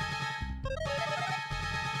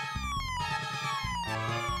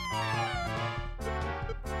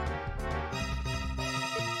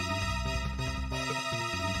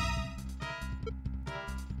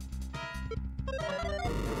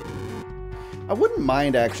 I wouldn't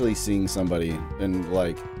mind actually seeing somebody and,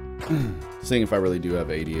 like, seeing if I really do have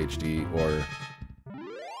ADHD or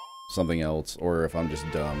something else, or if I'm just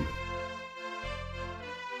dumb.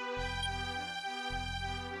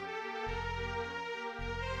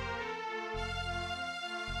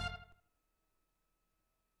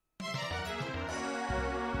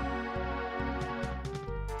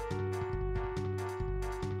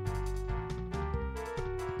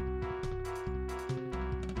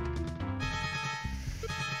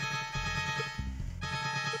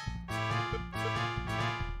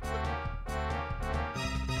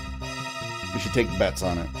 Take bets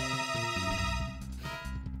on it.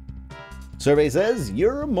 Survey says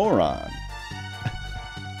you're a moron.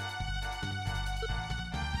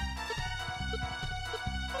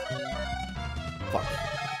 Fuck.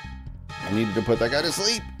 I needed to put that guy to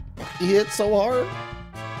sleep. He hit so hard.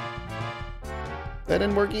 That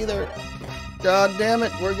didn't work either. God damn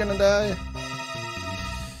it, we're gonna die.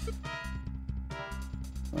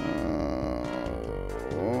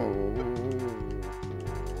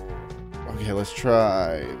 Okay, let's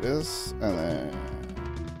try this, and then...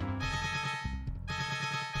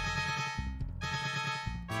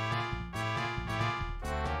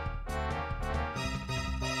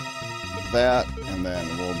 that, and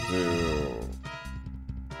then we'll do...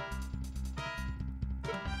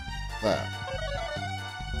 that.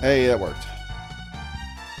 Hey, that worked.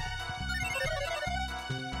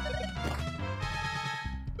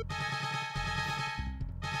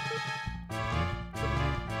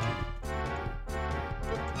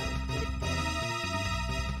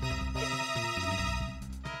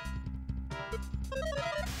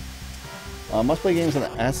 Must play games on the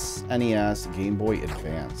SNES, Game Boy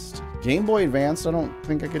Advanced. Game Boy Advanced, I don't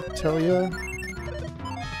think I could tell you.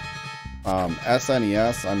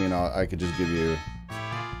 SNES, I mean, I could just give you...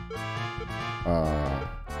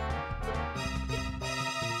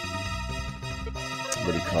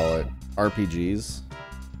 what do you call it? RPGs.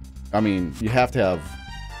 I mean, you have to have,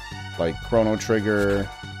 like, Chrono Trigger,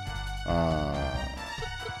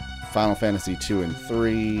 Final Fantasy 2 and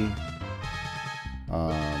 3,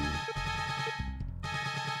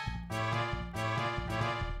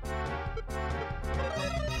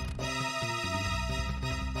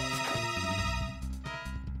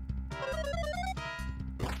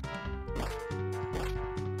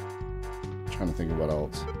 trying to think of what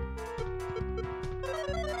else.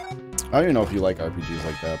 I don't even know if you like RPGs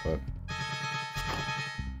like that, but...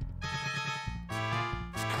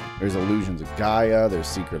 there's Illusions of Gaia, there's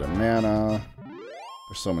Secret of Mana.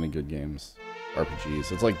 There's so many good games.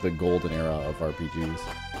 RPGs. It's like the golden era of RPGs.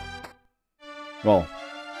 Well,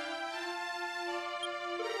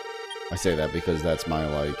 I say that because that's my,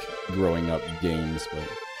 like, growing up games, but... I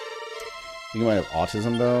think he might have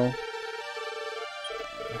autism, though.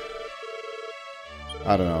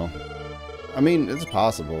 I don't know. I mean, it's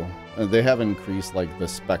possible. They have increased, like, the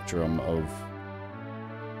spectrum of,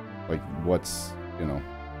 like, what's, you know...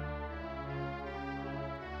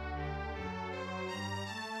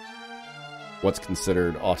 what's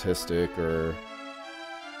considered autistic or,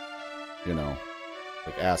 you know,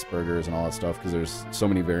 like Asperger's and all that stuff, because there's so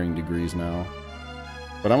many varying degrees now.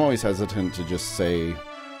 But I'm always hesitant to just say,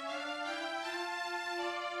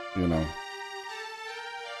 you know,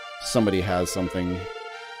 somebody has something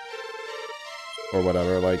or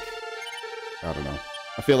whatever. Like, I don't know.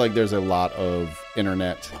 I feel like there's a lot of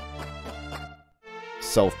internet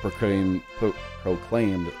self-proclaimed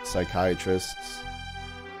psychiatrists.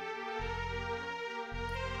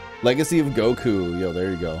 Legacy of Goku. Yo,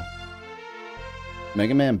 there you go.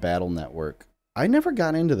 Mega Man Battle Network. I never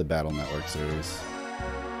got into the Battle Network series.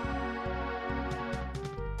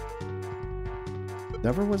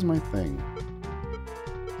 Never was my thing.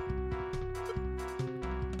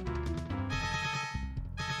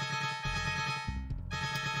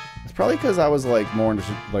 It's probably because I was like more into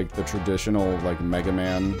like the traditional like Mega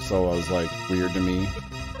Man, so I was like weird to me.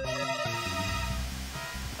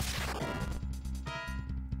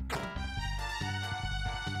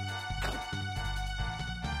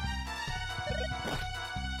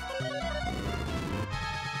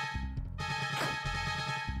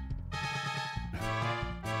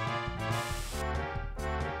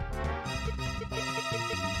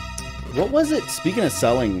 What was it? Speaking of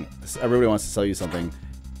selling, everybody wants to sell you something.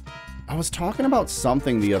 I was talking about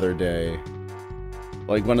something the other day.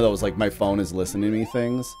 Like one of those, like, my phone is listening to me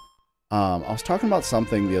things. I was talking about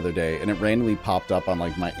something the other day, and it randomly popped up on,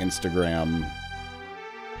 like, my Instagram.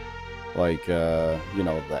 Like, you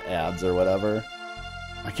know, the ads or whatever.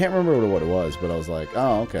 I can't remember what it was, but I was like,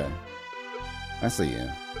 oh, okay. I see you.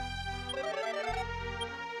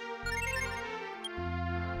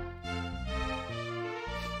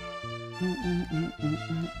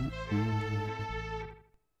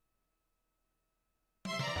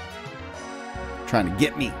 Trying to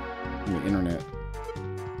get me on the internet.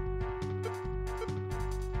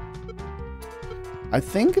 I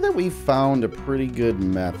think that we found a pretty good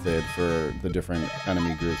method for the different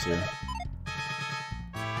enemy groups here.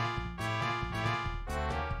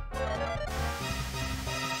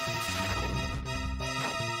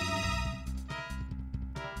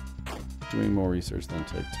 Doing more research than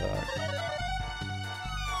TikTok.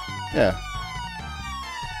 Yeah.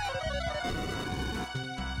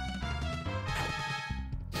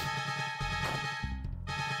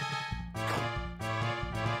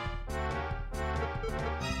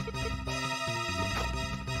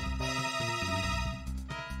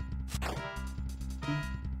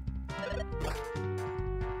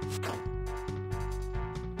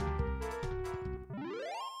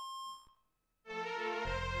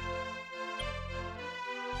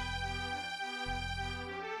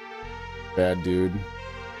 Bad dude.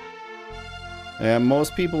 And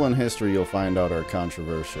most people in history you'll find out are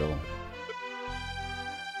controversial.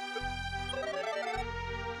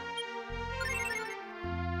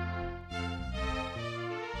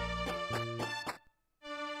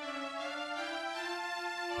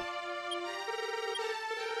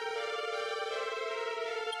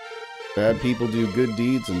 Bad people do good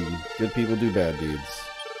deeds and good people do bad deeds.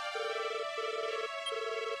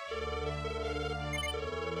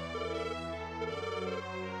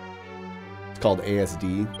 Called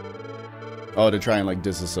ASD. Oh, to try and like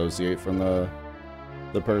disassociate from the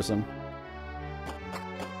person.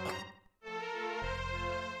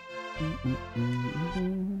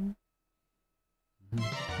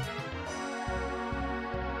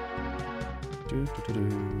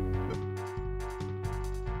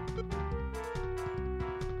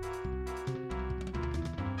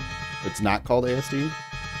 It's not called ASD?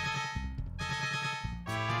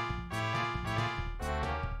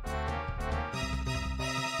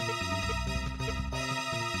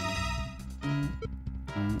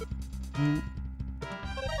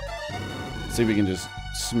 See if we can just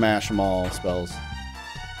smash them all spells.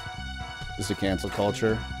 Just a cancel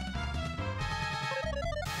culture.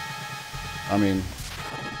 I mean,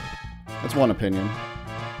 that's one opinion.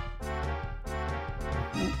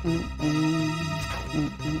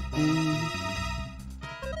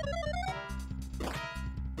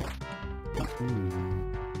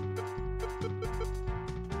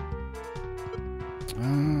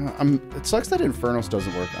 It sucks that Infernos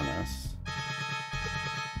doesn't work on this.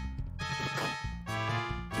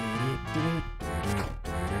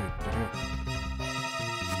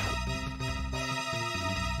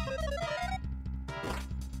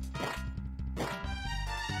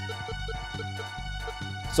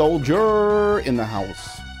 Soldier in the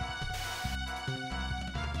house.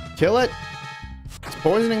 Kill it. It's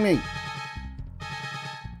poisoning me.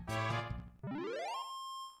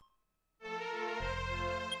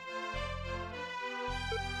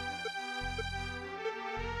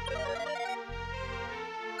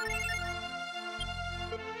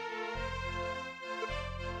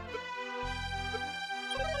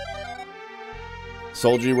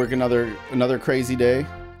 Soldier, you work another crazy day.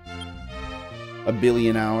 A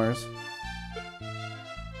billion hours.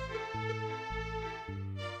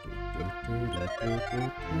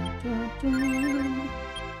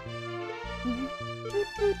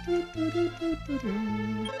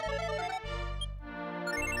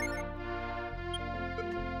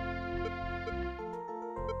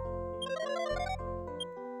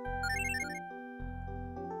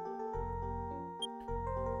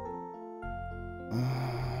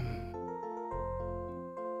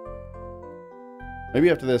 Maybe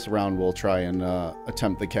after this round we'll try and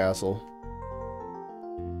attempt the castle.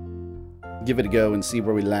 Give it a go and see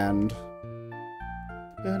where we land.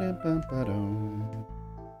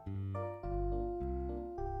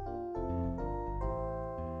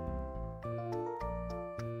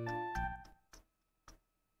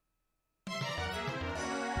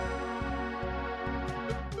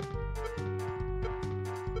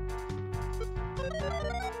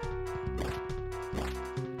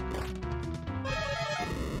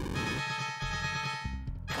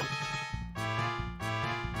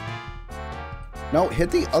 No,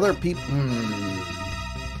 hit the other people.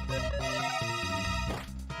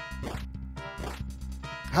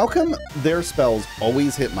 How come their spells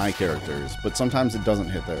always hit my characters, but sometimes it doesn't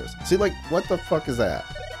hit theirs? See, like, what the fuck is that?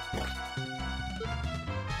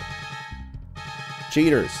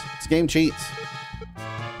 Cheaters. This game cheats.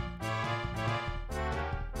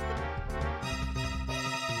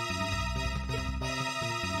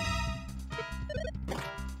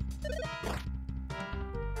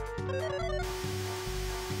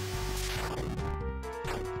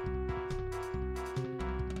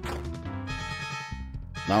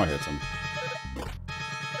 Now it hits him.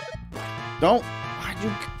 Don't. Why'd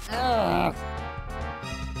you?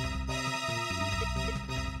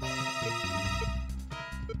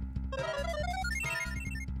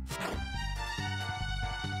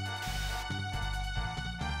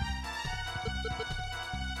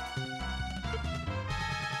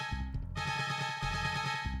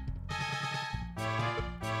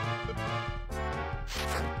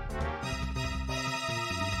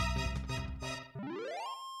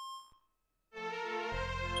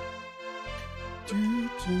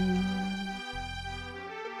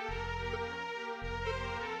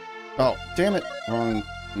 Oh, damn it. Wrong.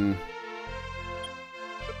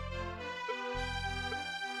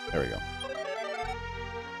 There we go.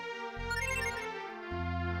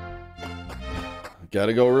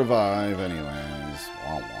 Gotta go revive anyways.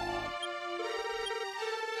 Womp womp.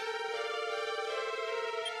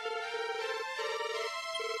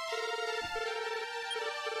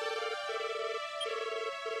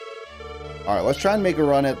 Alright, let's try and make a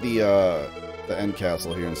run at the end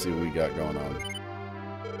castle here and see what we got going on.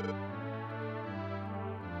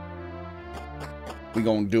 We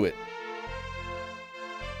gonna do it.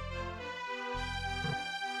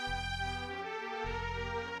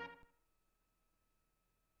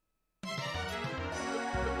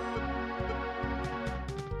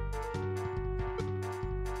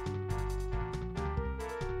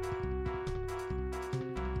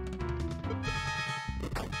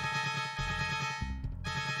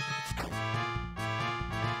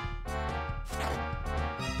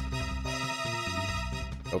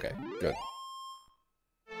 Okay, good.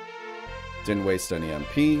 Didn't waste any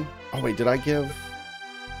MP. Oh wait, did I give?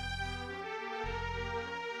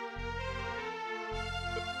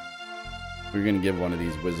 We're gonna give one of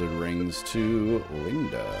these wizard rings to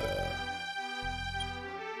Linda.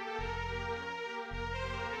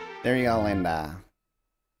 There you go, Linda.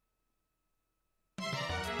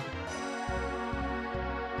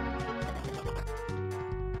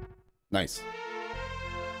 Nice.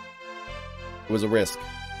 It was a risk,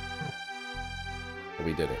 but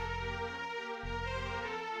we did it.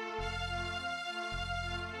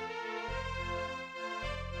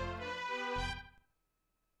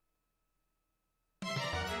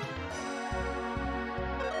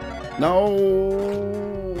 No,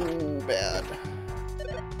 bad.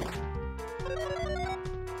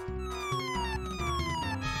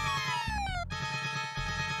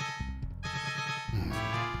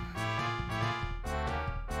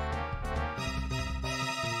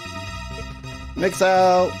 Mix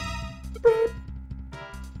out.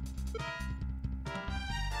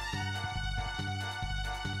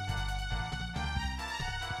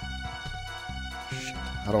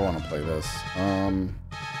 I don't want to play this.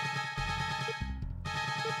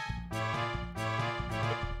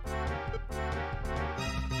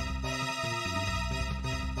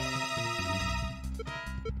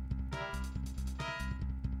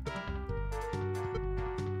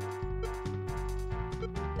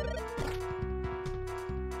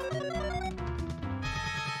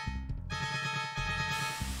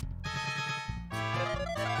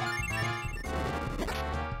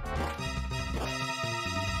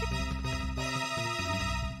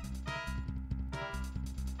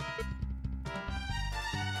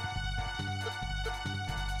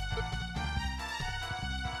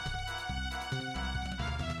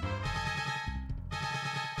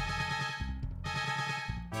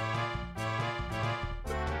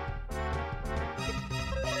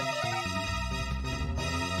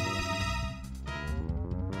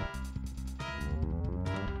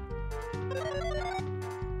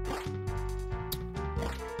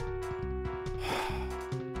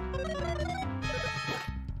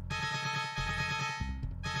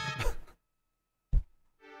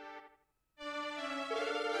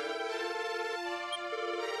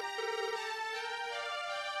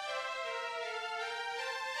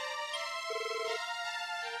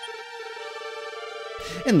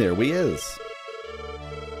 And there we is.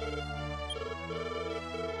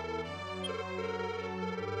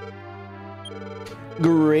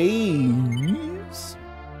 Graves.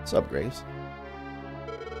 What's up, Graves?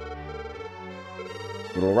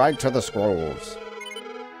 Go right to the scrolls.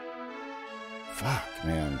 Fuck,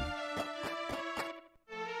 man.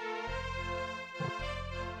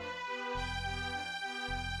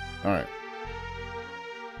 Alright.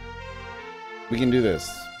 We can do this.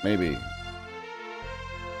 Maybe.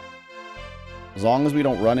 As long as we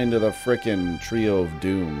don't run into the frickin' Trio of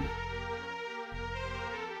Doom.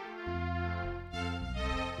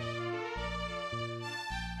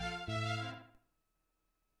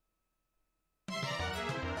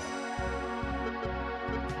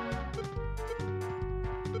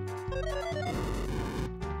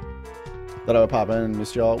 Thought I would pop in,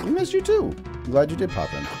 missed y'all. We missed you too. I'm glad you did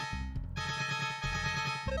pop in.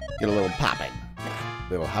 Get a little popping.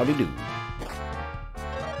 Little howdy do.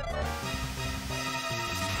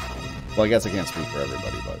 Well, I guess I can't speak for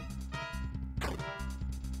everybody, but...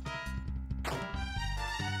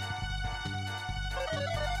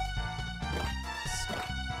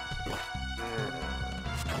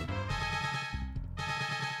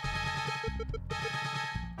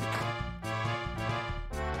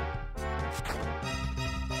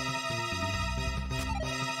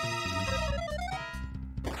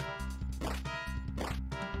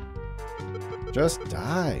 Just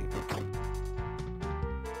die.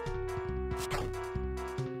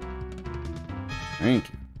 Thank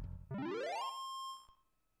you.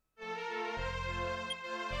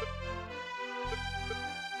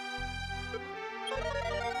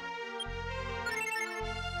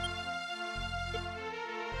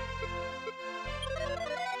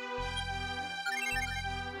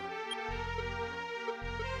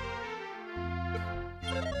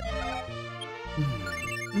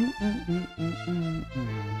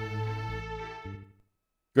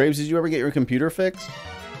 Graves, did you ever get your computer fixed?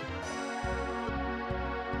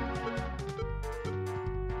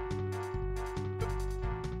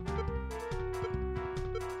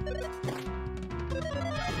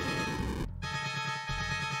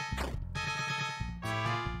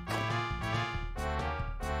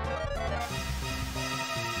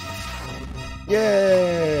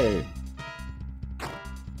 Yay!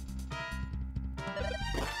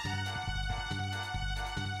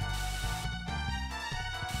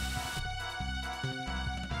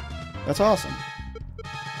 That's awesome.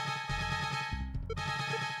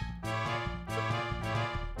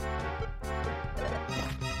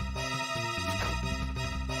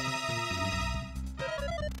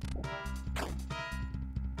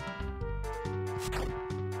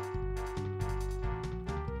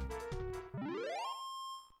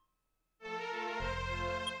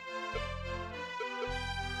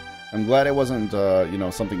 I'm glad it wasn't, you know,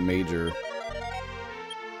 something major.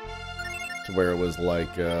 To where it was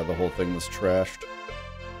like, the whole thing was trashed.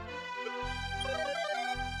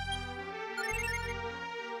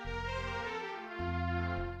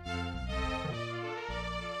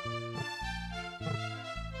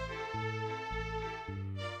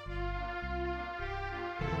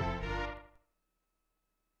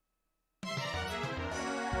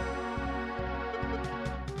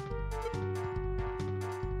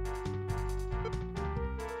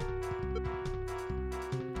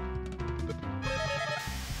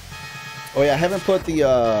 Oh yeah, I haven't put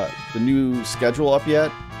the new schedule up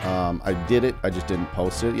yet, I did it, I just didn't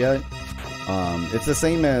post it yet. It's the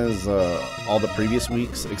same as all the previous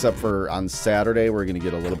weeks, except for on Saturday we're going to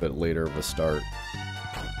get a little bit later of a start.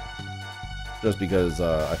 Just because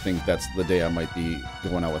I think that's the day I might be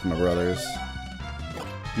going out with my brothers.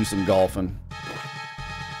 Do some golfing.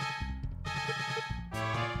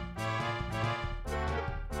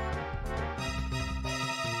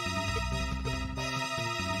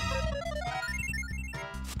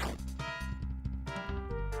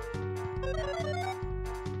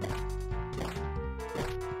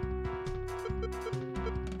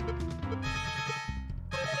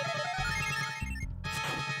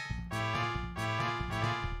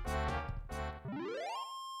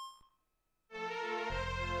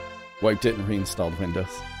 Wiped it and reinstalled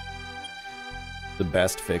Windows. The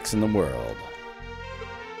best fix in the world.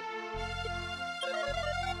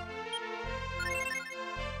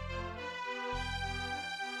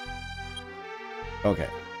 Okay.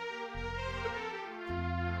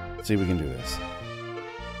 Let's see if we can do this.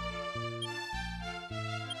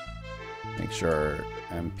 Make sure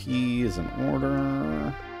MP is in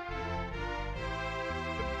order.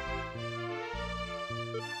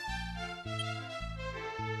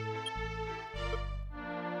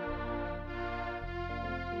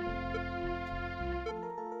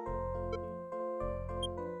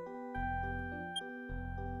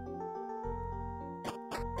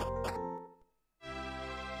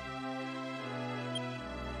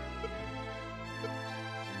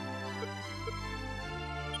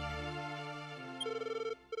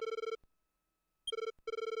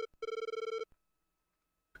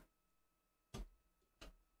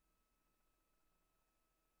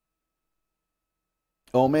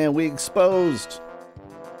 Oh man, we exposed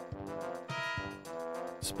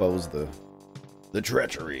the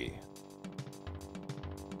treachery.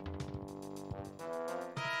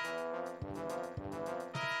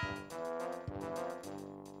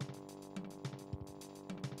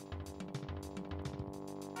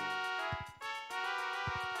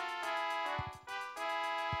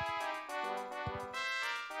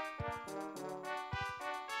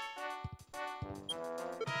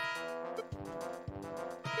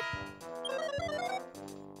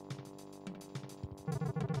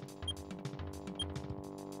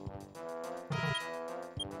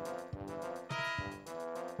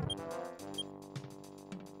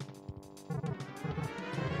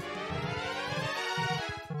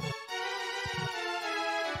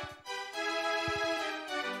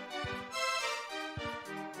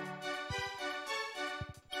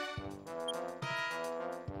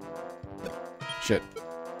 Shit.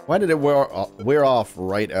 Why did it wear off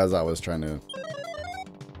right as I was trying to...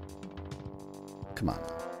 Come on.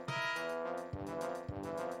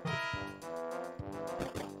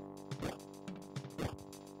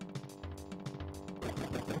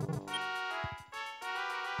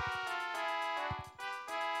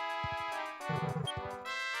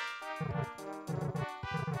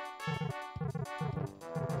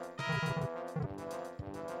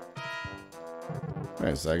 Wait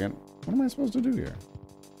a second. What am I supposed to do here?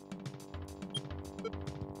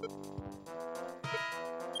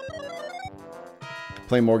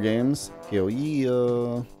 Play more games? Hell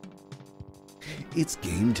yeah. It's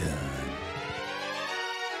game time.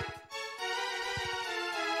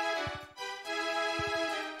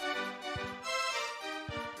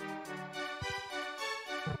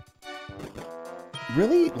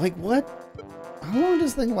 Really? Like what? How long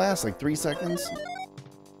does this thing last? Like 3 seconds?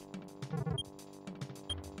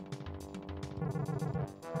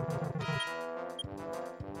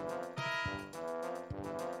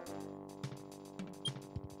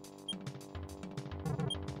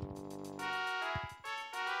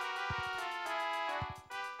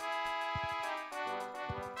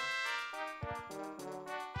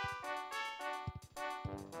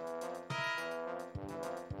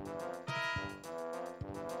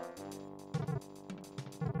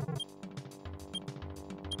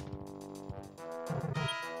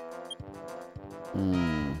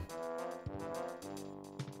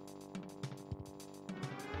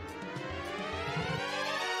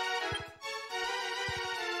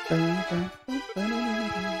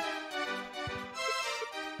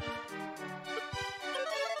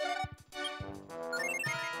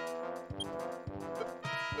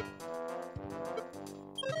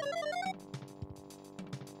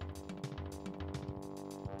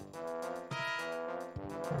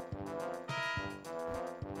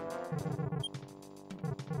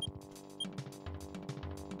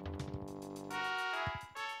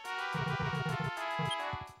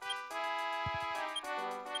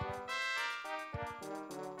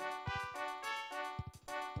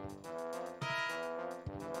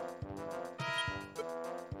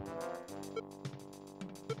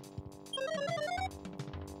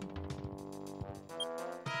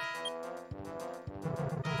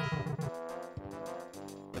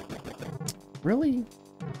 Really?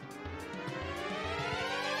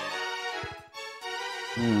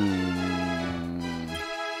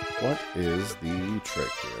 What is the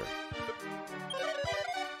trick here?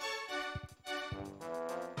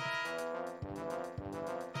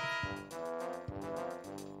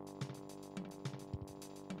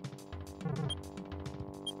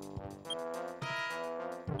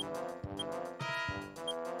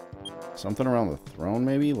 Something around the throne,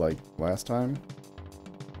 maybe, like last time?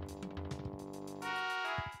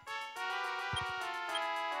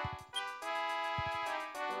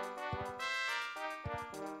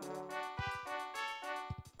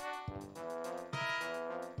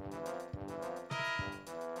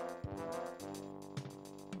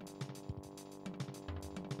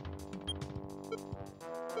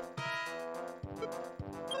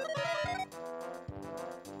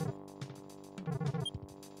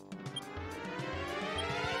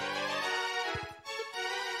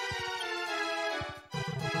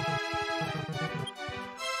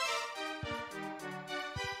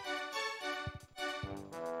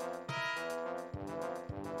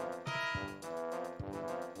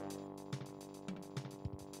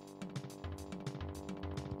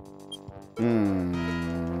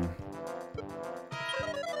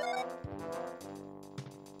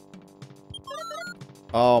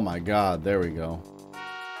 Oh my god, there we go.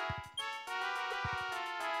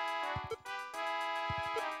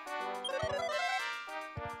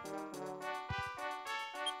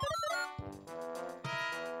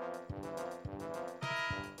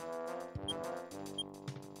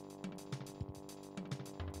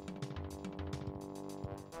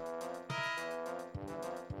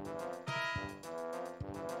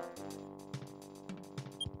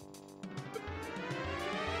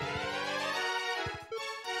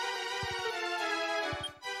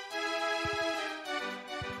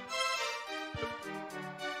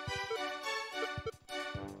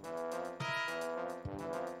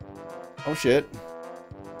 Oh shit.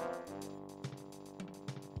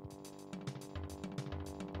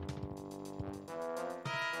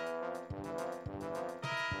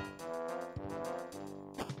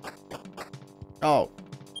 Oh.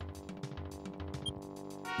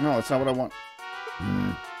 No, that's not what I want.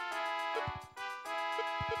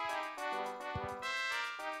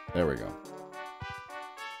 There we go.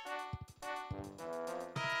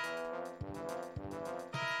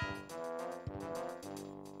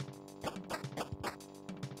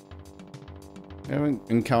 I haven't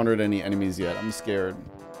encountered any enemies yet. I'm scared.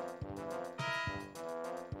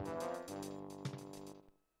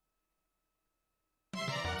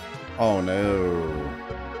 Oh no.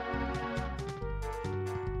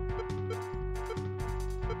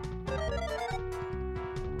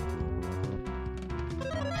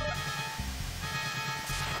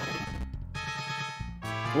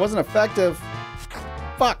 It wasn't effective.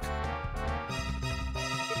 Fuck.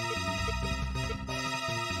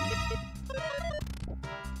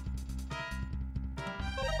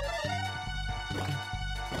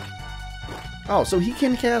 Oh, so he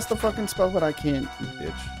can cast the fucking spell, but I can't, you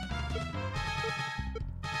bitch.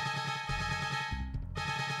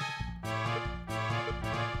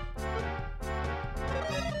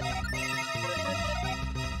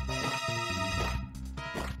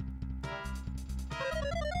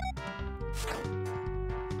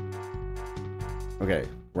 Okay,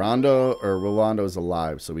 Rolando's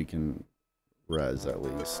alive, so we can res at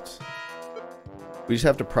least. We just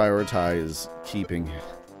have to prioritize keeping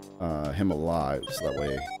him alive, so that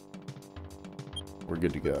way we're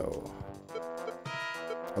good to go.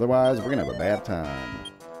 Otherwise, we're gonna have a bad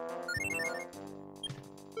time.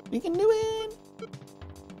 We can do it!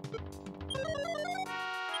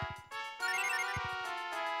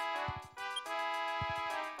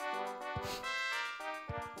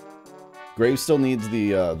 Graves still needs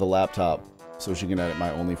the laptop so she can edit my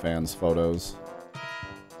OnlyFans photos.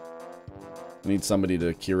 I need somebody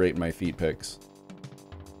to curate my feet pics.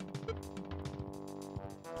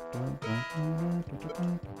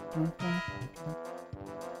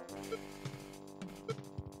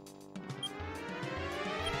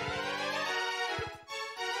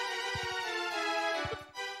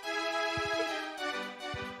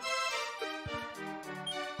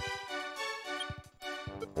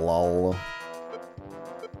 Lol.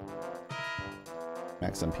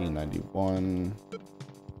 Max MP 91.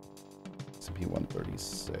 MP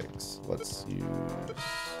 136. Let's use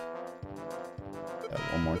that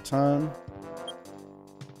one more time.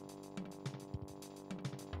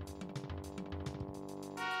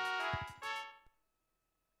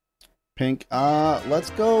 Pink. Let's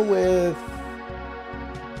go with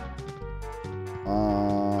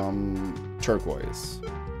turquoise.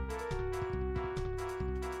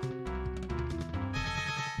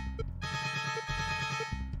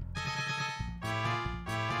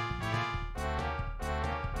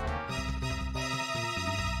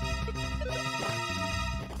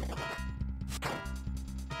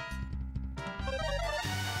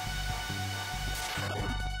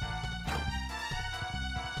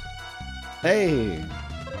 Hey!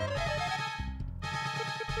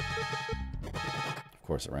 Of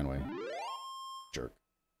course it ran away. Jerk.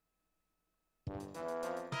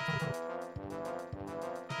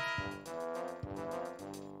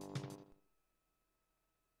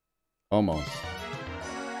 Almost.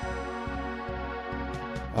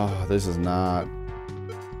 Oh, this is not...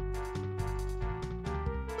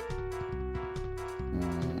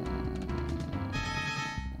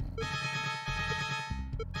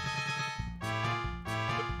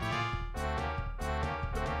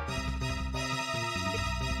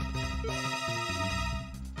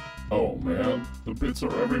 Oh man, the bits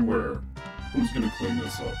are everywhere. Who's gonna clean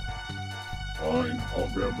this up? Fine, I'll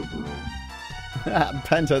grab the broom.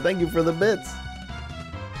 Penta, thank you for the bits.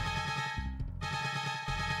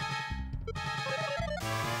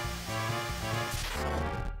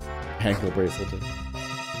 Ankle bracelet.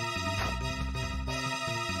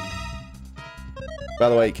 By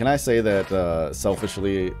the way, can I say that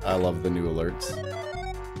selfishly, I love the new alerts?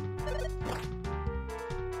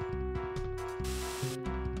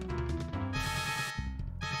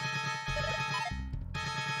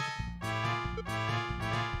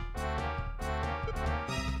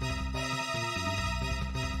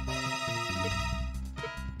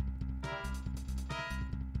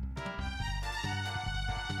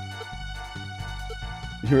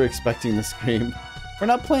 You were expecting the scream. We're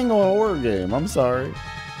not playing a horror game, I'm sorry.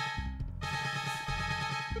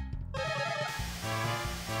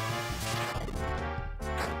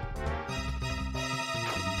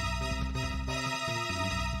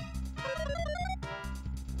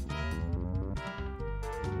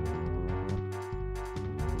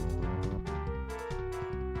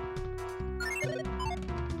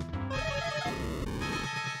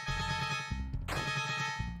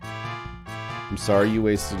 I'm sorry you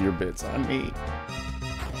wasted your bits on me.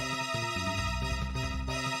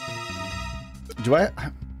 Do I...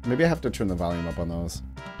 Maybe I have to turn the volume up on those.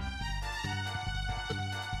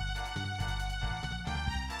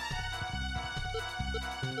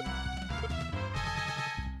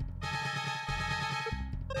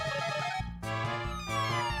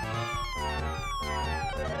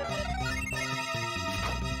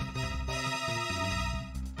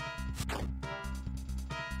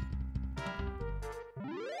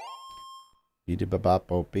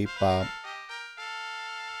 Beep-bop-bop-beep-bop.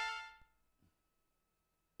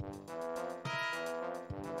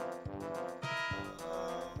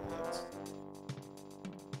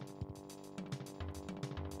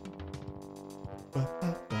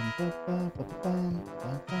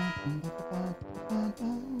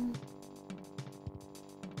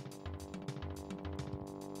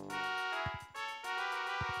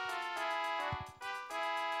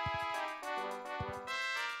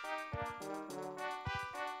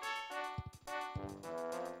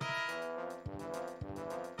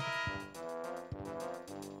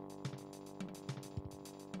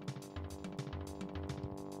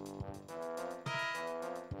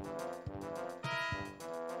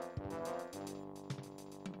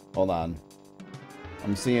 Hold on.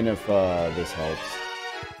 I'm seeing if this helps.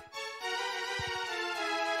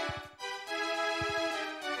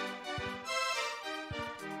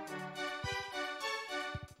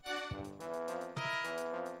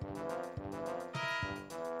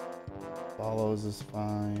 Follows is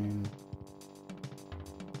fine.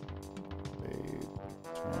 Wait,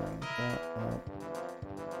 turn that up.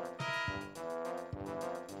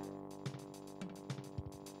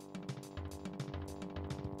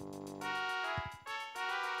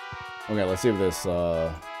 Okay, let's see if this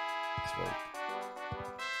works.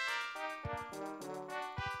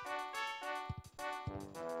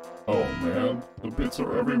 Oh man, the bits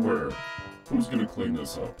are everywhere. Who's gonna clean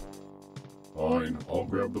this up? Fine, I'll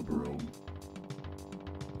grab the broom.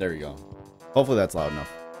 There you go. Hopefully that's loud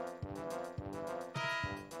enough.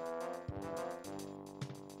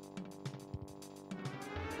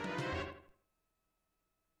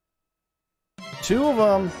 Two of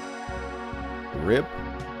them. Rip.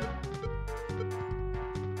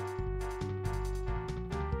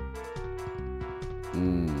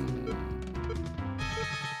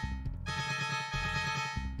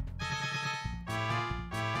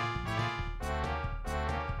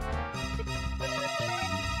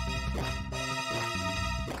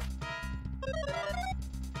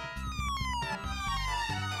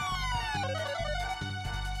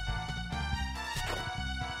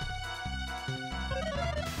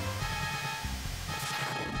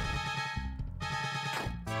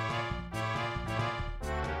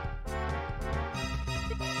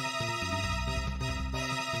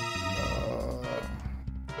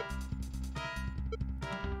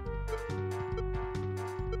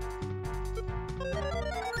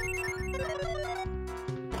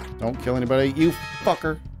 Don't kill anybody, you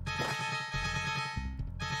fucker.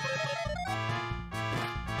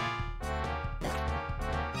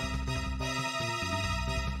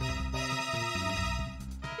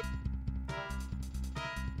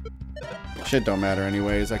 Shit don't matter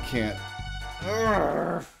anyways, I can't.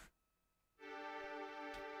 Urgh.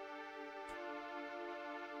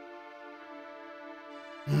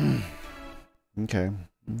 Okay.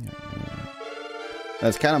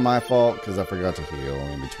 That's kind of my fault because I forgot to heal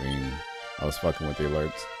in between. I was fucking with the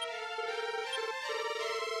alerts.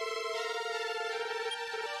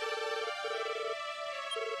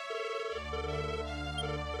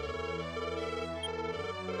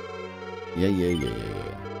 Yeah.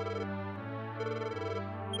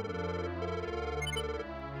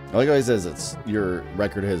 I like how he says it's your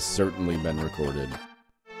record has certainly been recorded.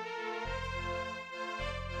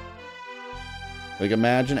 Like,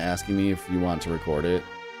 imagine asking me if you want to record it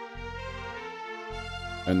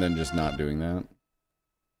and then just not doing that.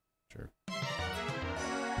 Sure.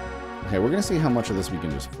 Okay, we're gonna see how much of this we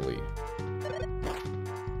can just flee.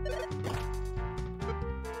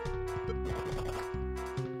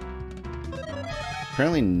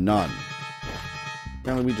 Apparently none.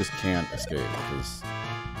 Apparently we just can't escape because...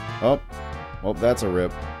 Oh, well, that's a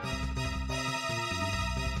rip.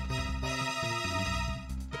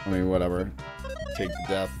 I mean, whatever. Take the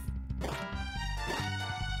death.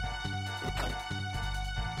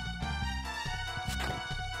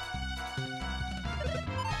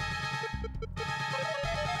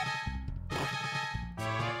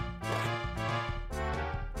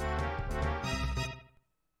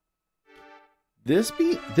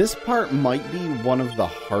 This part might be one of the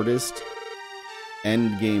hardest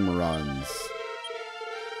end game runs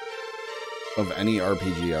of any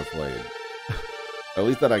RPG I've played. At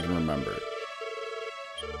least that I can remember.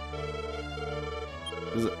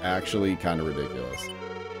 This is actually kind of ridiculous.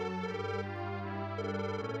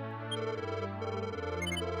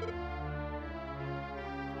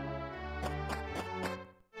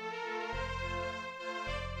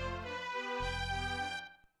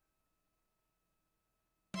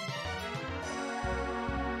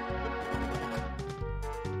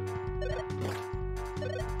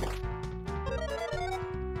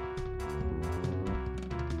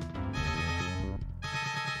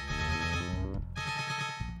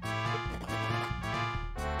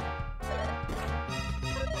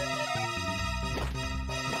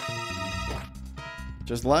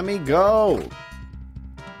 Just let me go.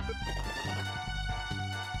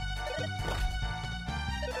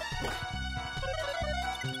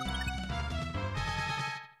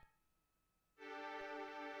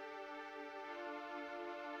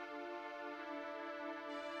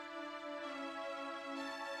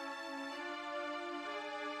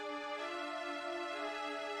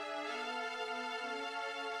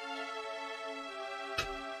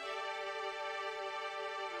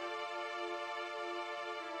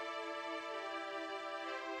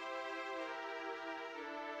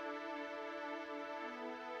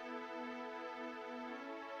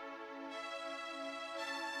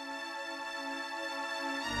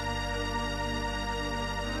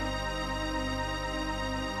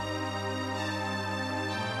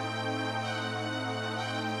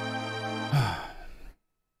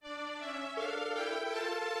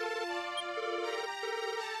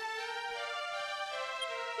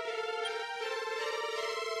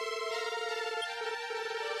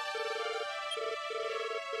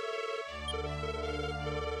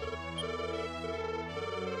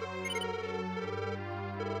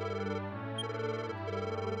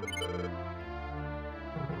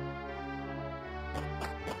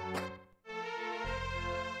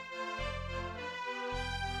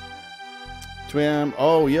 Twim.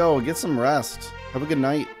 Oh, yo, get some rest. Have a good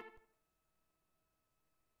night.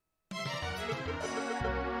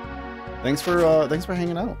 Thanks for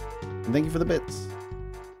hanging out. And thank you for the bits.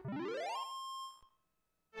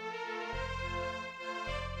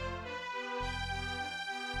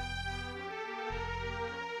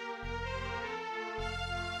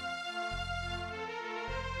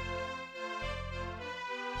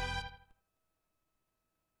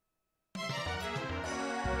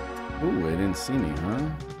 Ooh, they didn't see me, huh?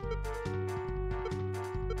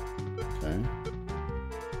 Okay.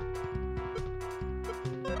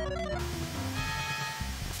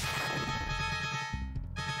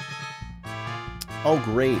 Oh,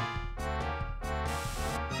 great.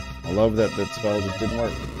 I love that that spell just didn't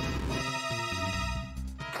work.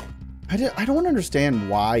 I don't understand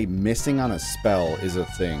why missing on a spell is a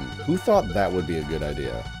thing. Who thought that would be a good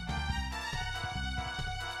idea?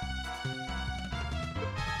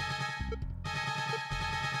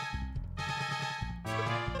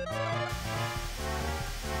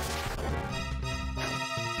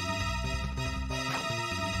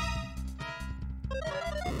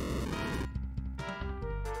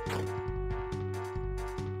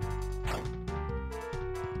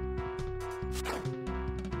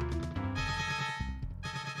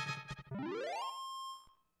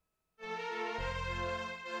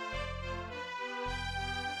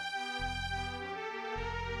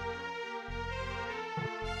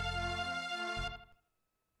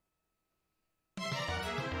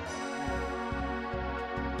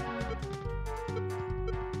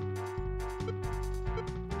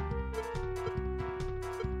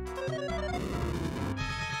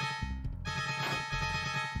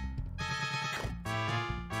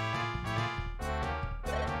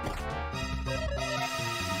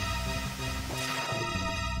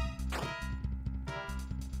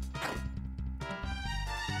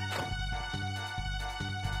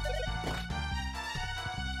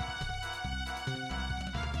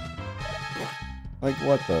 Like,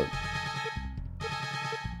 what the...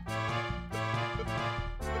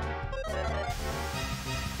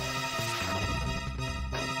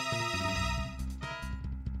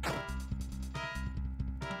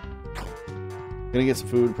 Gonna get some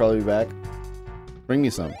food, probably be back. Bring me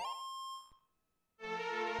some.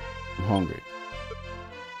 I'm hungry.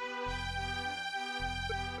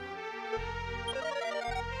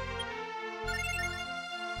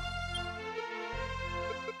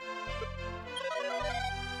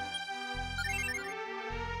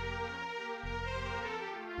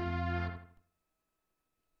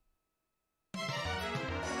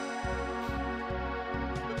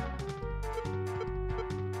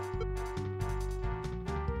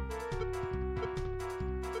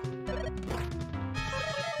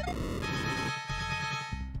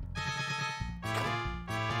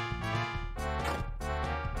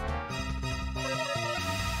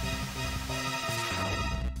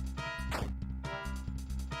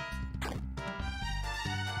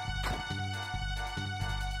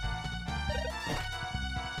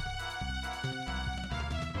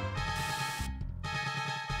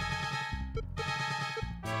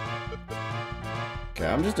 Okay,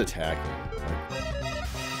 I'm just attacking.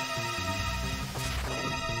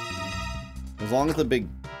 As long as the big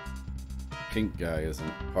pink guy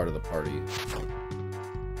isn't part of the party,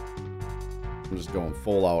 I'm just going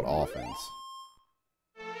full out offense.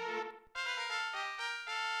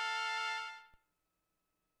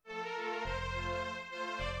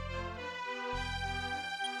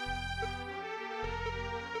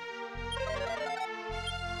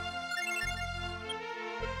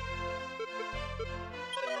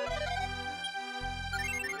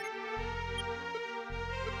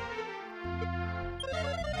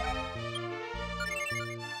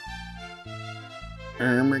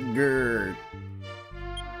 Ermagerd.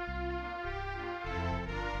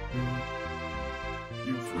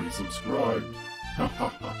 You've resubscribed.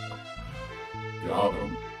 Got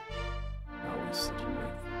him. Now he's sitting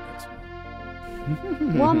waiting for the next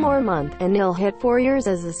one. One more month and he'll hit 4 years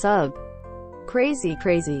as a sub. Crazy,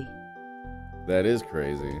 crazy. That is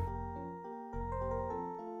crazy.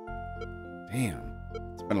 Damn.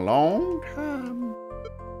 It's been a long time.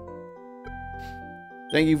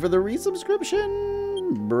 Thank you for the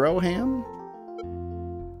resubscription, Broham.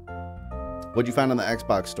 What'd you find on the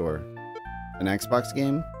Xbox store? An Xbox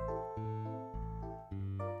game?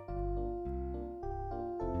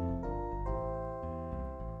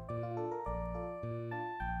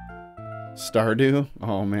 Stardew?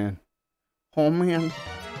 Oh man. Oh man.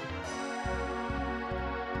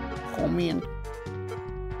 Oh man.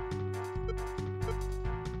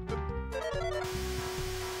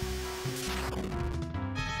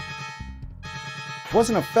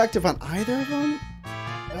 Wasn't effective on either of them?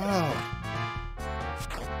 Oh.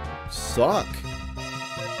 Suck.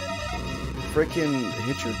 Frickin'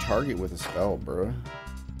 hit your target with a spell, bruh.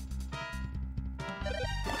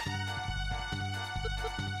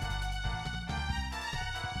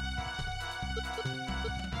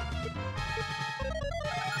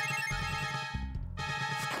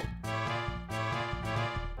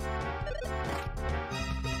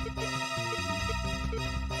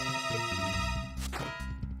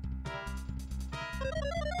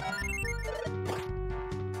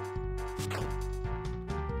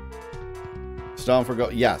 Still for go.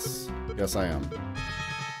 Yes. Yes, I am.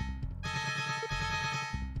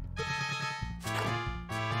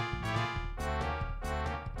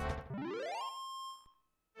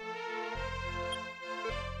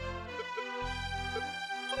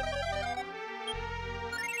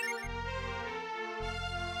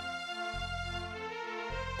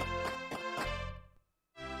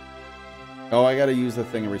 Oh, I gotta use the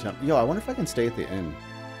thing every time. Yo, I wonder if I can stay at the inn.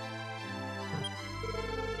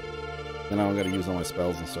 Then I don't gotta use all my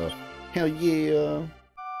spells and stuff. Hell yeah!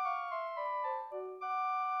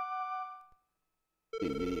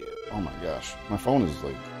 Yeah. Oh my gosh. My phone is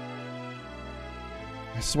like...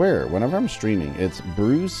 I swear, whenever I'm streaming, it's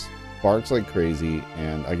Bruce barks like crazy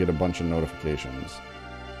and I get a bunch of notifications.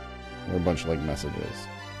 Or a bunch of like messages.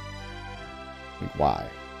 Like, why?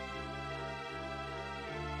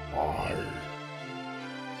 Why?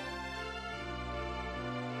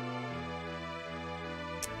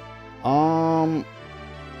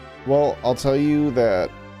 Well, I'll tell you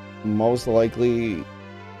that most likely,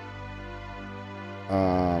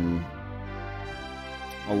 a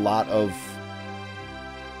lot of,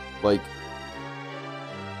 like,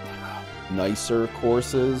 nicer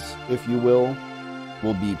courses, if you will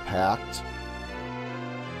be packed.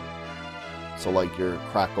 So, like, your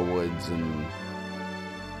Crackerwoods and,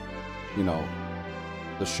 you know,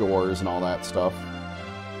 the shores and all that stuff.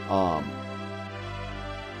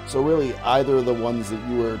 So really, either of the ones that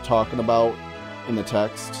you were talking about in the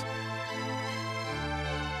text.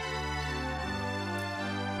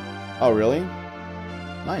 Oh, really?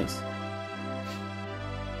 Nice.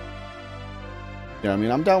 Yeah, I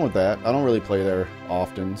mean, I'm down with that. I don't really play there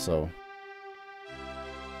often, so...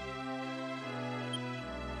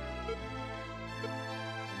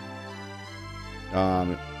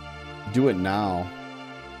 do it now.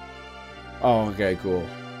 Oh, okay, cool.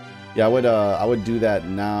 Yeah, I would do that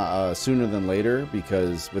now, sooner than later,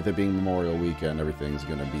 because with it being Memorial Weekend, everything's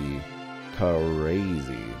gonna be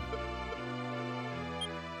crazy.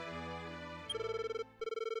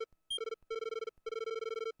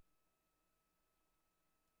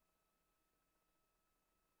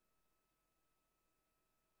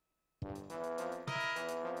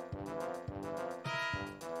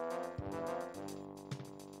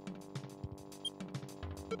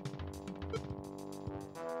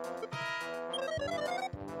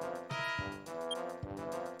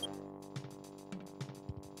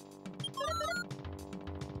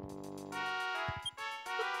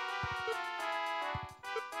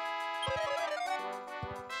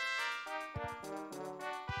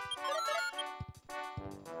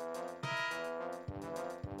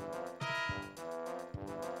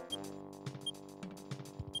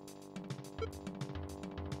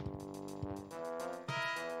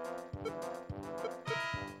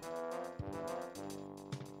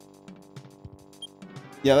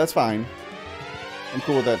 Yeah, that's fine. I'm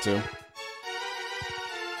cool with that too.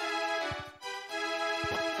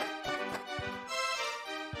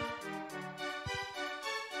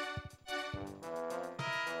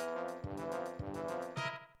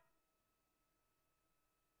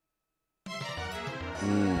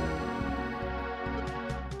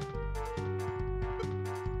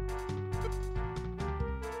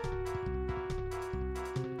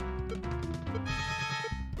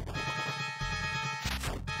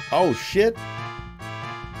 Oh, shit.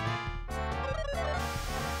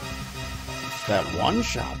 That one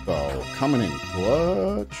shot, though, coming in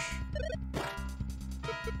clutch.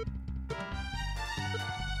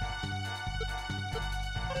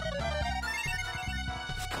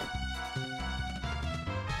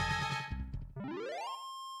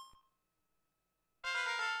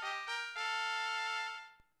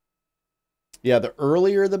 Yeah, the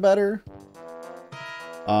earlier the better.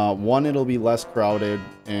 One, it'll be less crowded,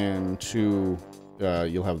 and two,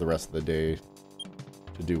 you'll have the rest of the day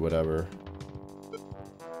to do whatever.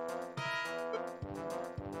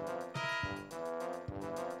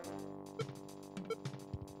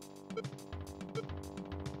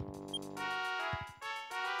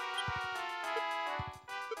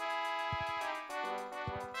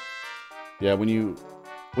 Yeah, when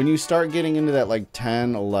you start getting into that like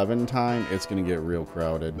 10, 11 time, it's gonna get real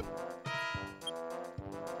crowded.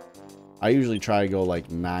 I usually try to go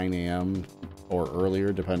like 9 a.m. or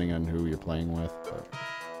earlier, depending on who you're playing with. But...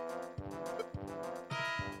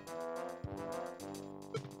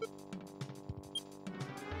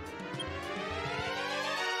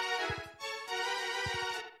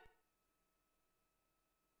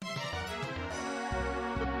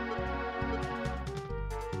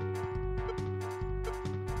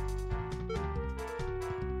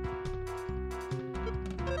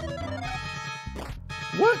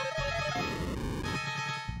 What?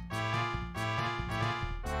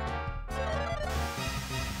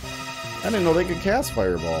 I didn't know they could cast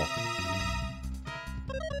Fireball.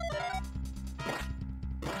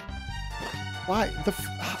 Why?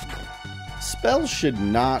 Spells should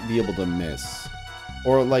not be able to miss.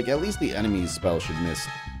 Or, like, at least the enemy's spell should miss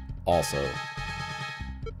also.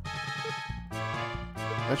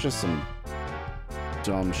 That's just some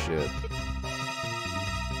dumb shit.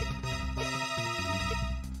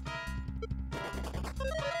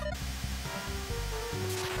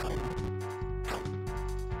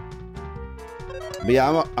 But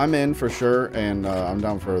yeah, I'm in for sure, and I'm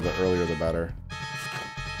down for the earlier the better.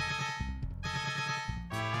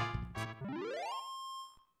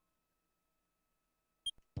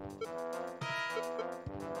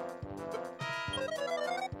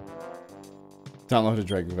 Downloaded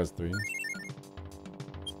Dragon Quest 3.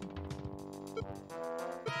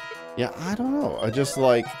 Yeah, I don't know. I just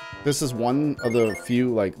like, this is one of the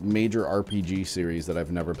few like major RPG series that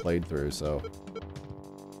I've never played through, so.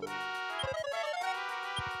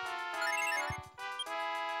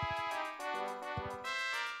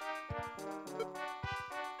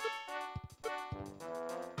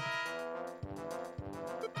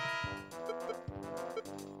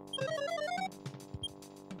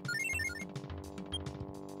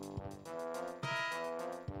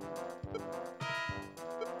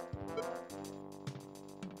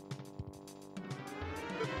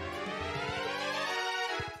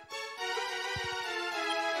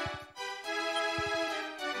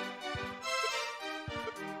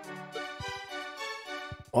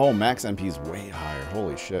 Oh, max MP is way higher.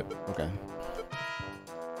 Holy shit. Okay.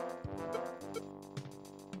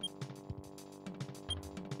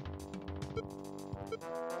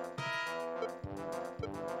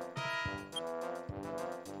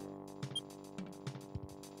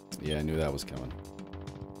 Yeah, I knew that was coming.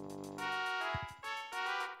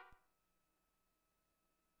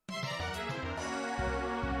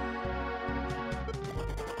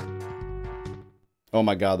 Oh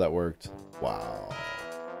my god, that worked. Wow.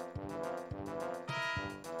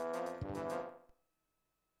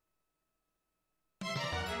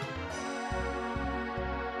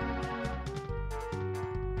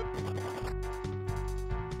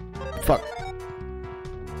 Fuck.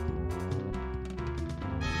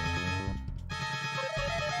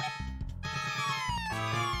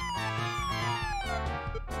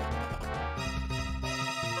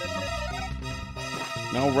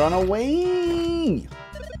 No, run away!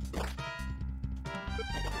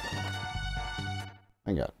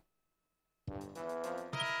 Thank God.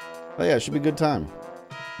 Oh yeah, it should be a good time.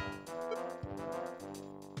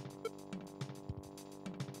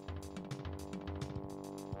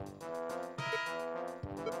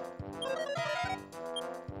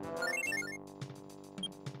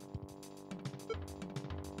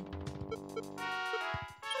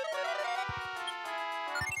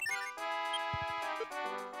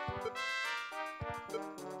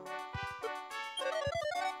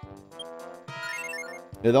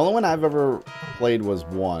 Yeah, the only one I've ever played was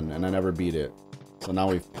 1, and I never beat it. So now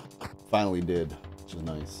we finally did, which is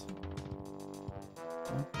nice.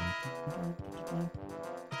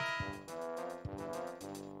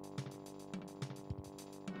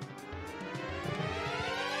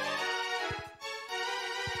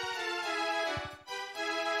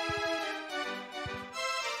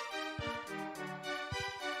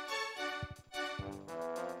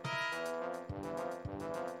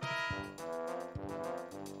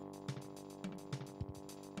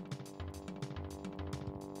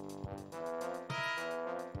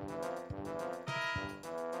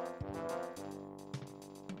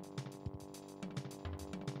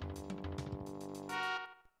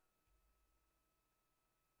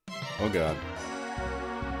 Oh god.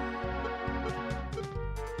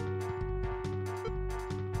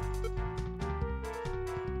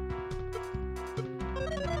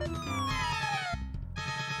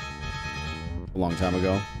 A long time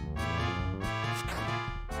ago.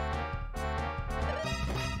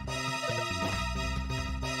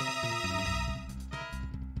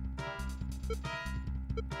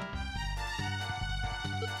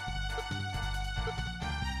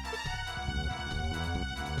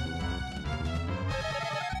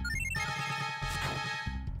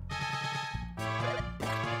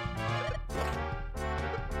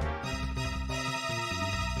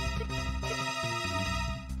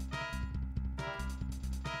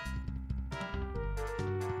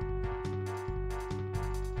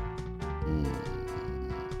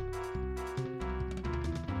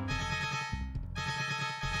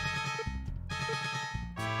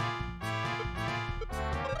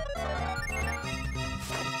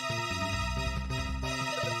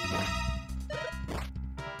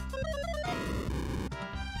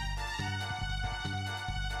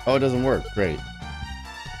 Oh, it doesn't work. Great.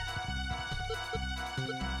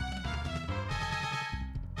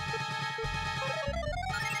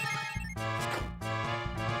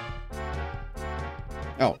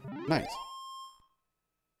 Oh, nice.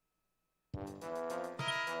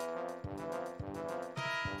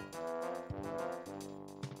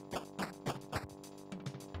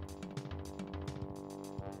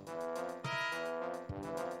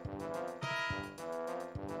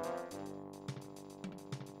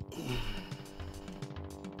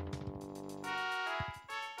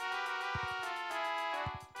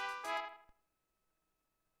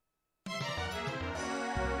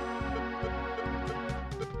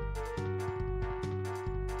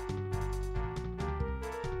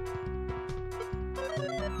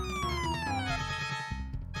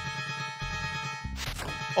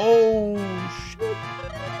 Oh, shit.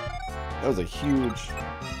 That was a huge...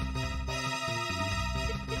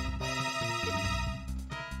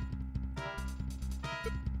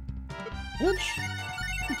 Bitch.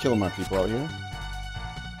 I'm killing my people out here.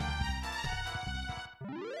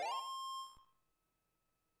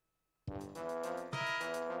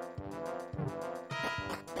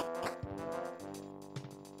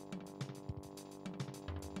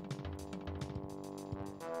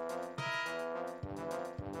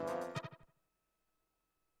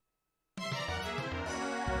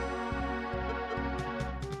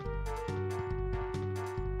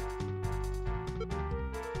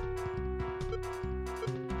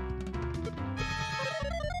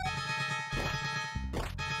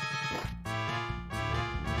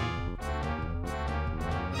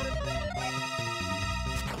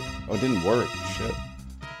 Oh, it didn't work. Shit.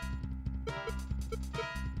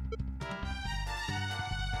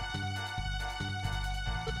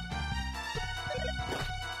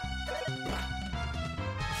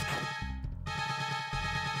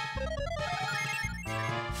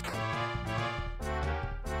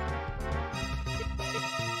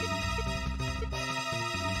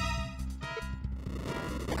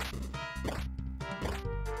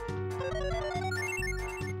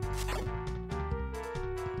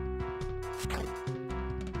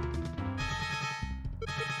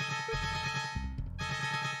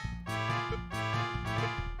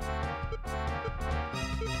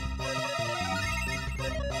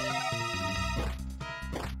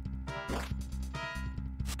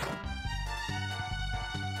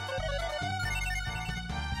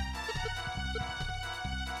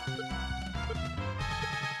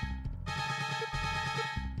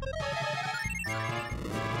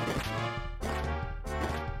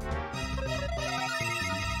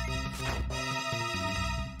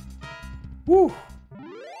 Woo!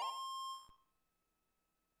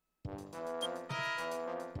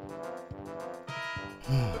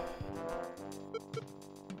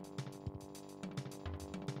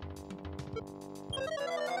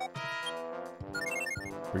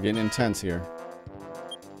 We're getting intense here.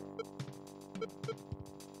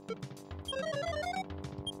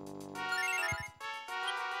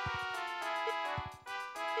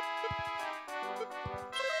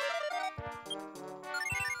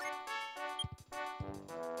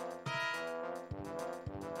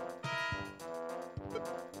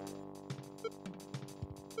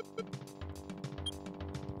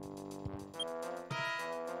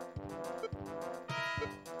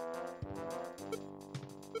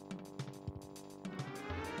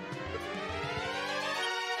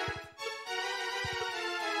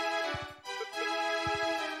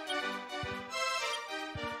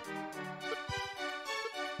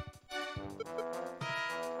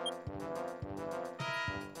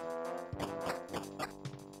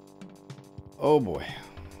 Oh boy.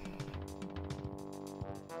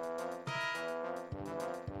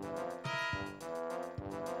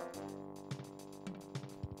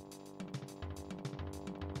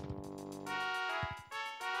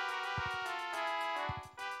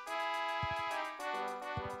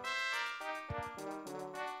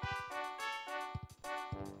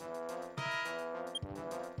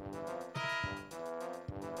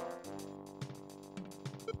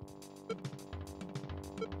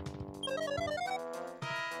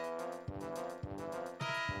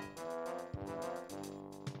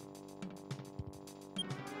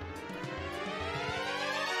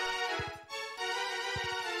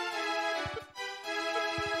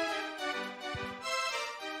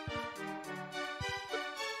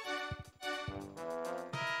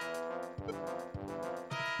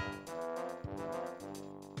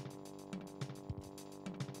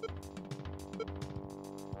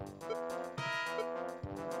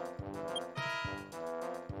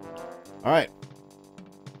 All right.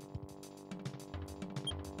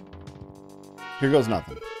 Here goes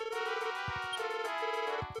nothing.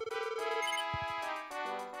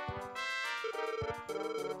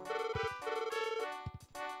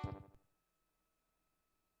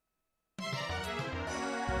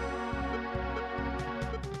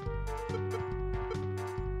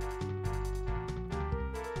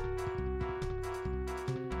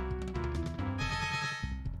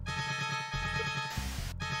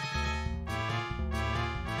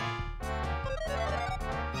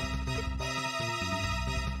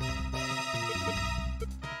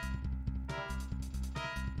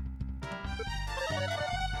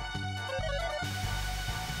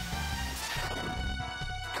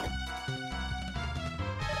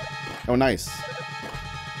 Oh, nice.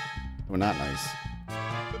 Oh, not nice.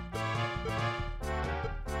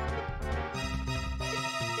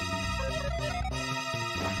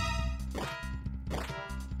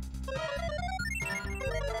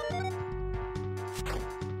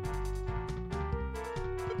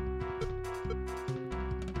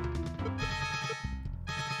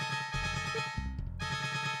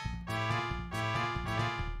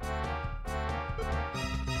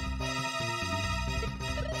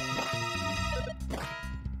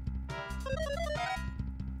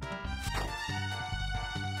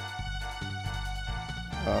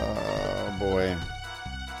 Oh, boy.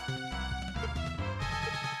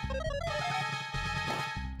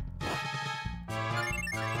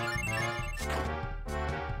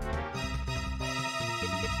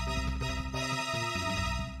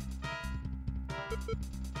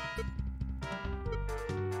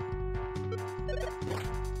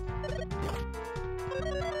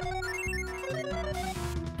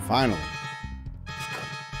 Finally.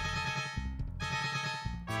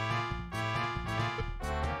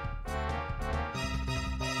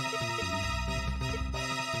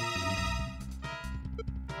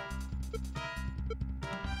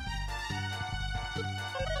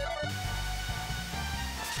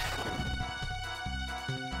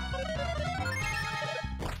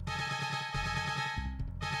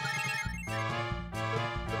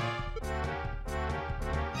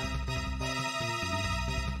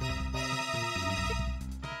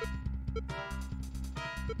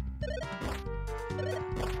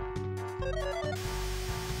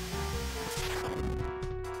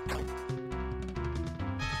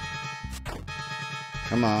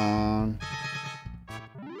 Come on.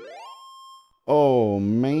 Oh,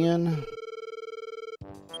 man.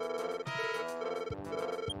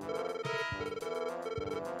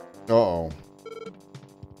 Uh-oh.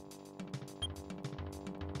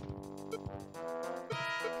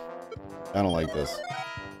 I don't like this.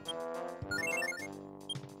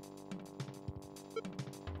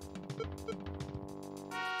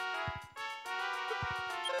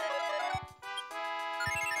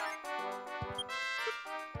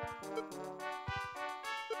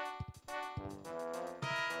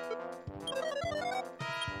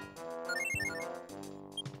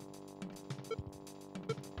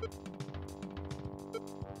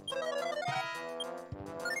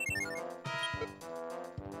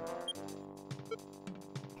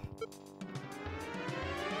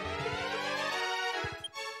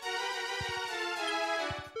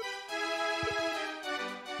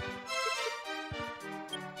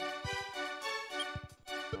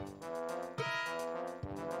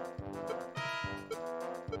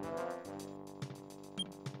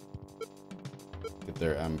 Get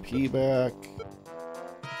their MP back.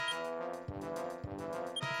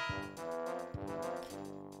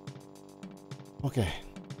 Okay.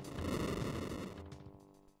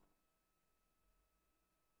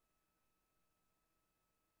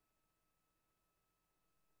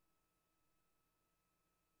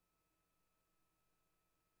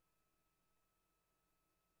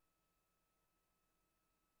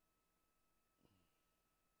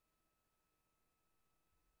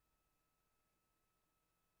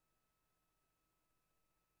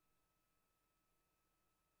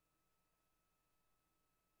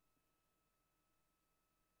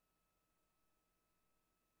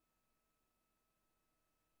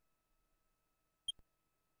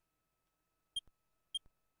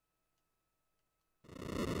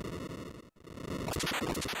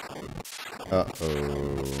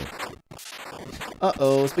 Uh-oh.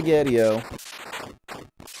 Uh-oh, Spaghetti-O.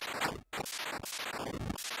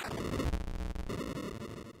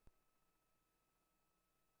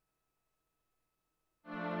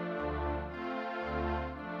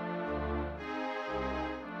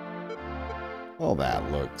 Well,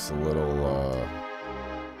 that looks a little, um...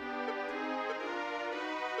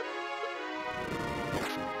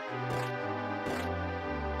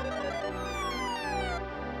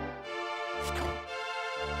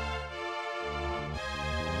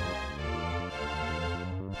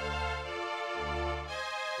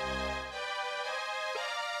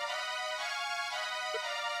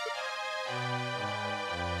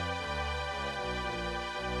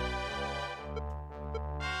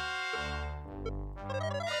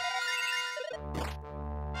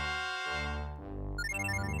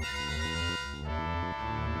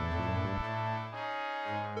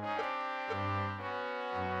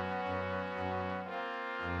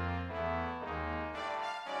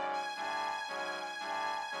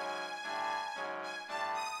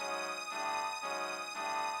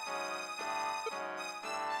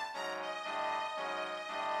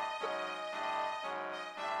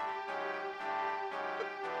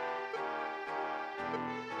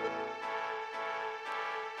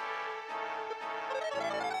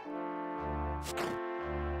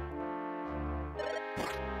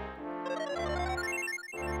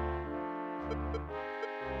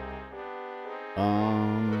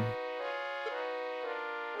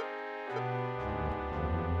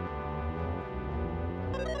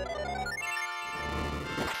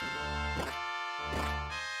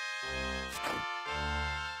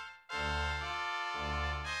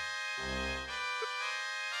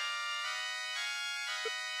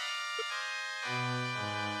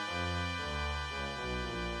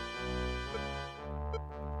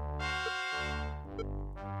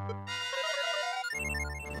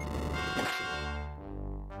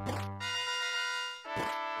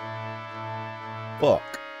 Fuck.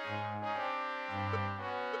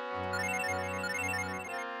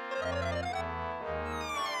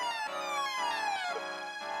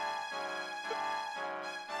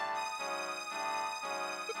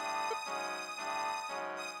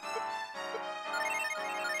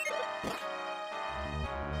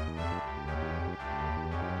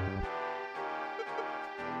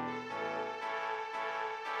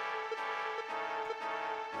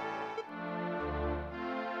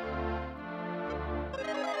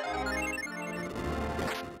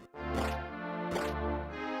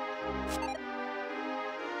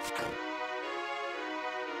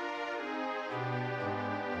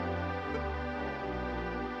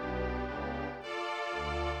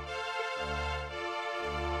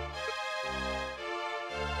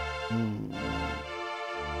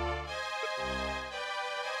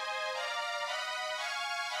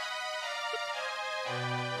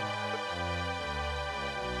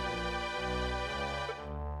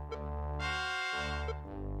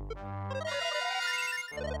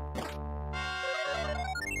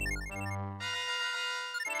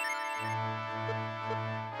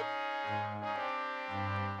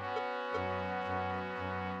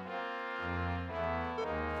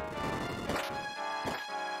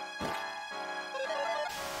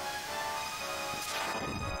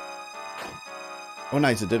 Oh,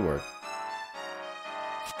 nice. It did work.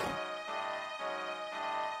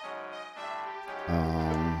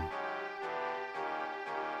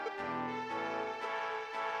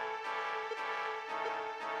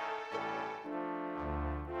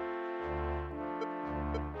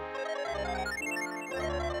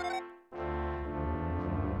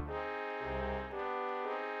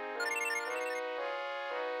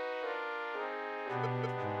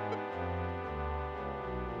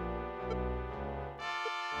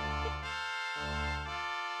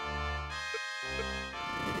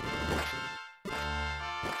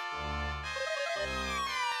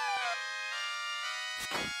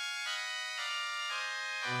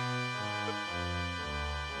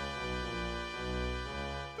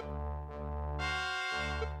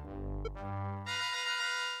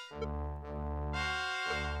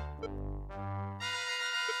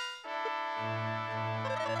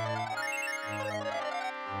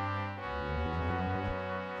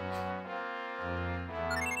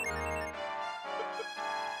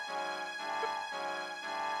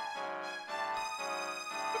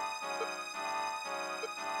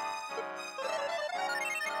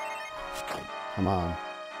 Come on.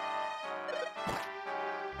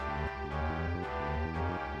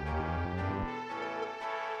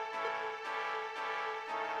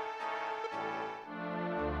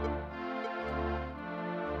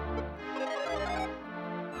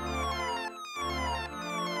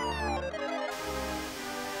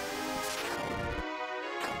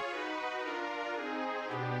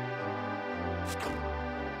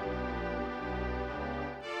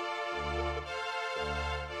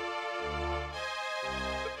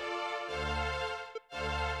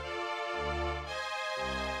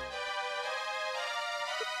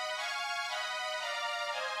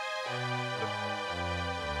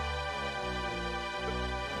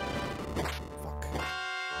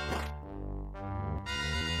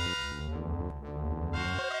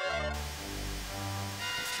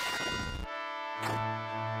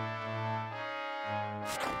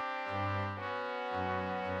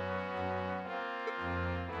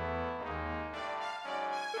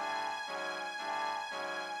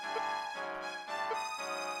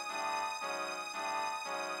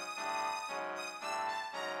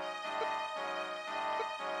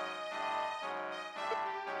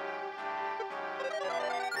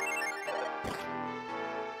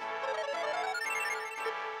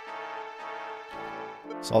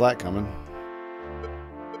 Saw that coming.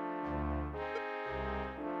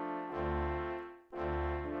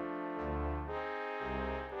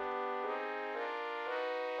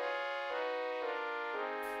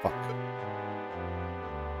 Fuck.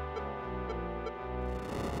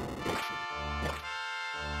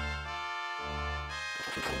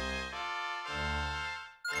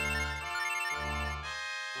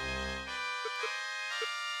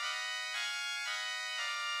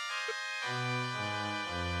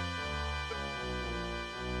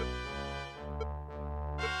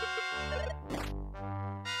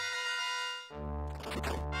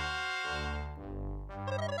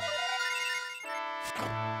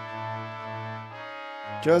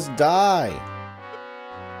 Just die.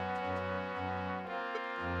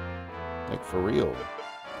 Like, for real.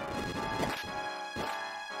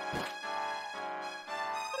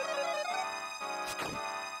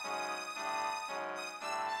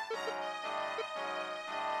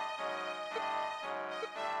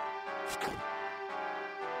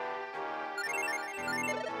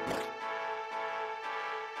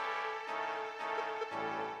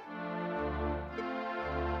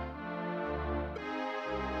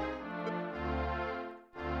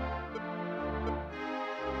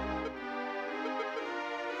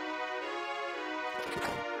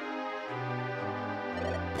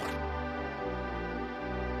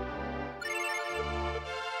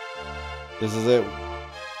 This is it.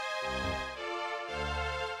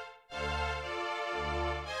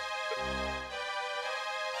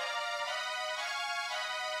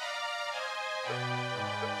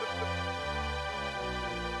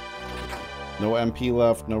 No MP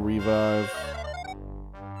left, no revive.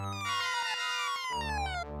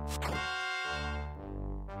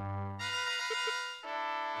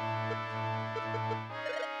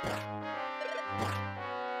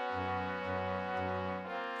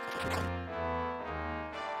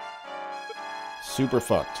 Super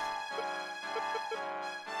fucked.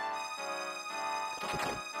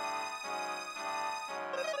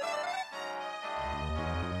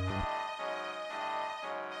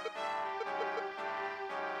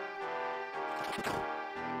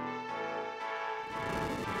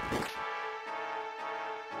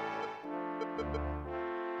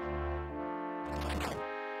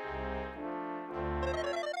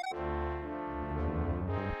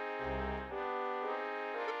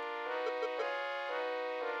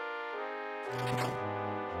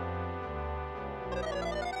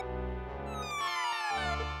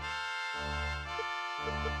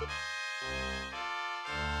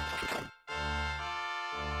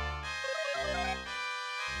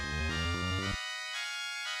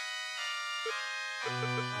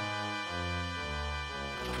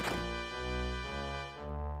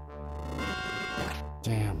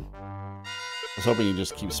 was hoping you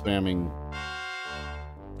just keep spamming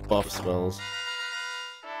buff spells.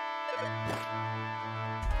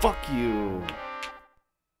 Fuck you.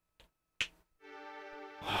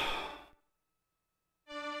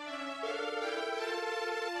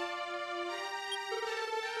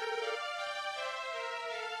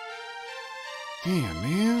 Damn,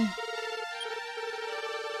 man.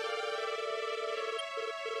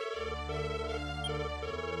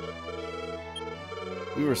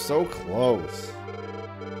 We were so close.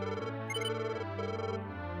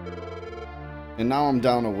 And now I'm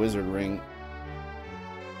down a wizard ring.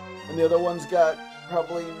 And the other one's got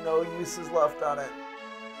probably no uses left on it.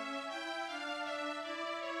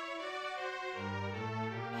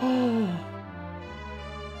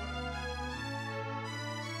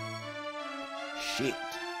 Shit.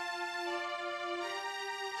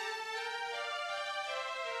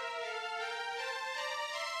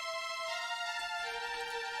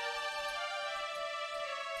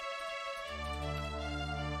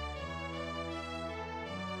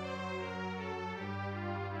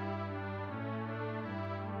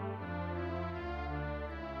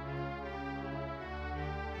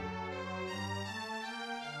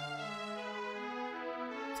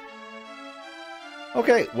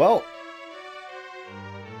 Okay, well,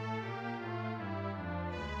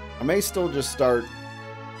 I may still just start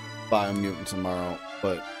Biomutant tomorrow,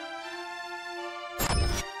 but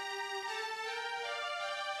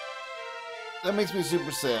that makes me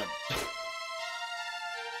super sad.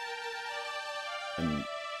 And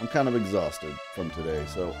I'm kind of exhausted from today,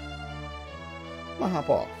 so I'm gonna hop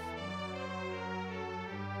off.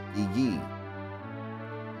 Yee.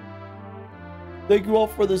 Thank you all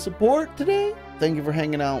for the support today. Thank you for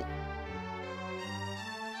hanging out.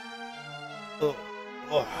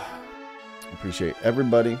 Appreciate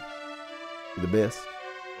everybody. You're the best.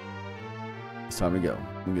 It's time to go.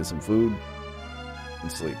 We get some food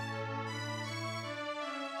and sleep.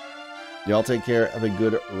 Y'all take care. Have a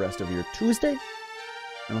good rest of your Tuesday.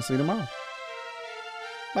 And I'll see you tomorrow.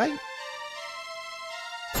 Bye.